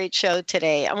 what a great show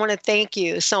today. I want to thank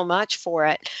you so much for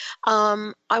it.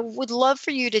 I would love for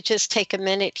you to just take a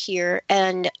minute here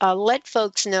and let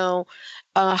folks know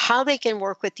how they can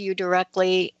work with you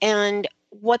directly and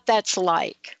what that's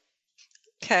like.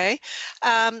 Okay.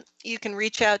 You can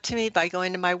reach out to me by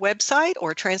going to my website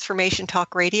or Transformation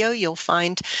Talk Radio. You'll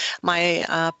find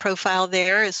my profile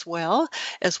there as well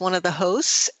as one of the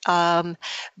hosts, but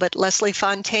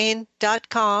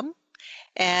lesliefonteyne.com.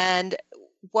 And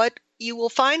what you will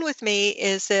find with me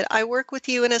is that I work with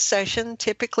you in a session.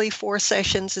 Typically 4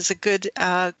 sessions is a good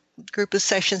group of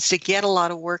sessions to get a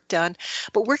lot of work done.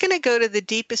 But we're going to go to the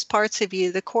deepest parts of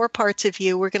you, the core parts of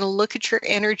you. We're going to look at your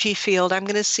energy field. I'm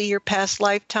going to see your past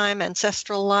lifetime,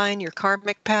 ancestral line, your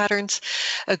karmic patterns,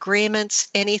 agreements,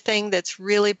 anything that's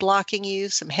really blocking you,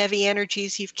 some heavy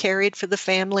energies you've carried for the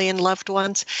family and loved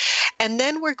ones. And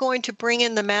then we're going to bring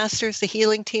in the masters, the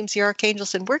healing teams, the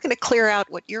archangels, and we're going to clear out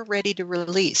what you're ready to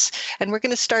release. And we're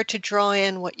going to start to draw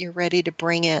in what you're ready to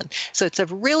bring in. So it's a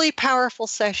really powerful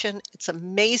session. It's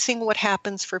amazing what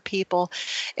happens for people.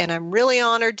 And I'm really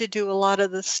honored to do a lot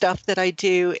of the stuff that I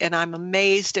do, and I'm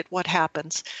amazed at what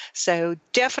happens. So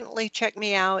definitely check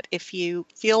me out if you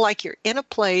feel like you're in a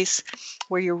place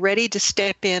where you're ready to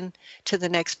step in to the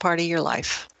next part of your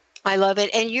life. I love it.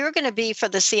 And you're going to be, for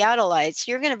the Seattleites,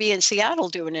 you're going to be in Seattle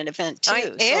doing an event too.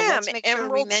 I am. So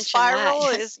Emerald Spiral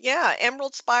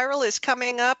Emerald Spiral is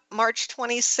coming up March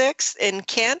 26th in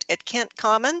Kent at Kent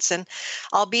Commons, and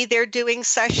I'll be there doing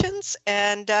sessions,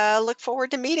 and look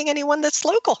forward to meeting anyone that's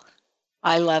local.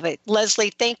 I love it. Leslie,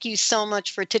 thank you so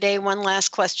much for today. One last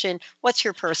question. What's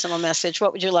your personal message?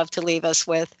 What would you love to leave us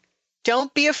with?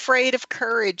 Don't be afraid of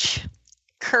courage.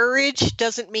 Courage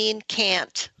doesn't mean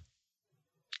can't.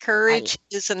 Courage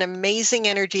is an amazing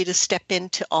energy to step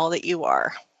into all that you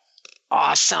are.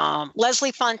 Awesome.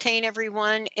 Leslie Fonteyne,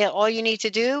 everyone. All you need to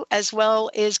do as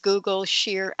well is Google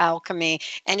Sheer Alchemy.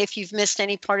 And if you've missed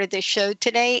any part of this show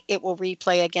today, it will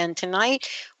replay again tonight.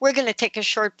 We're going to take a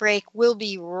short break. We'll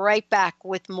be right back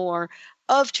with more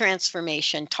of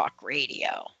Transformation Talk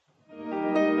Radio.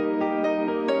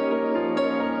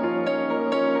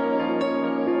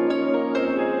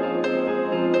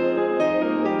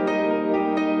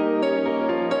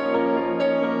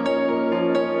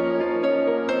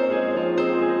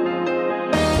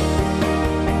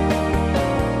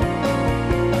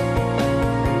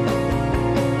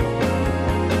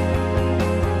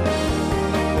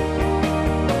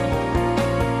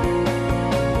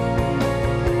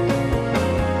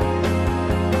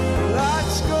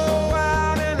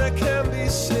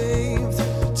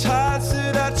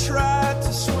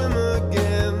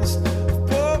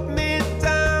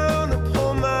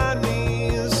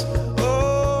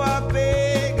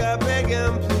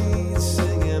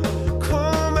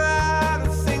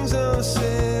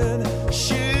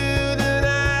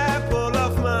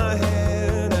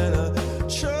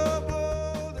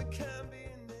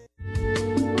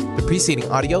 The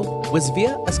preceding audio was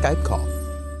via a Skype call.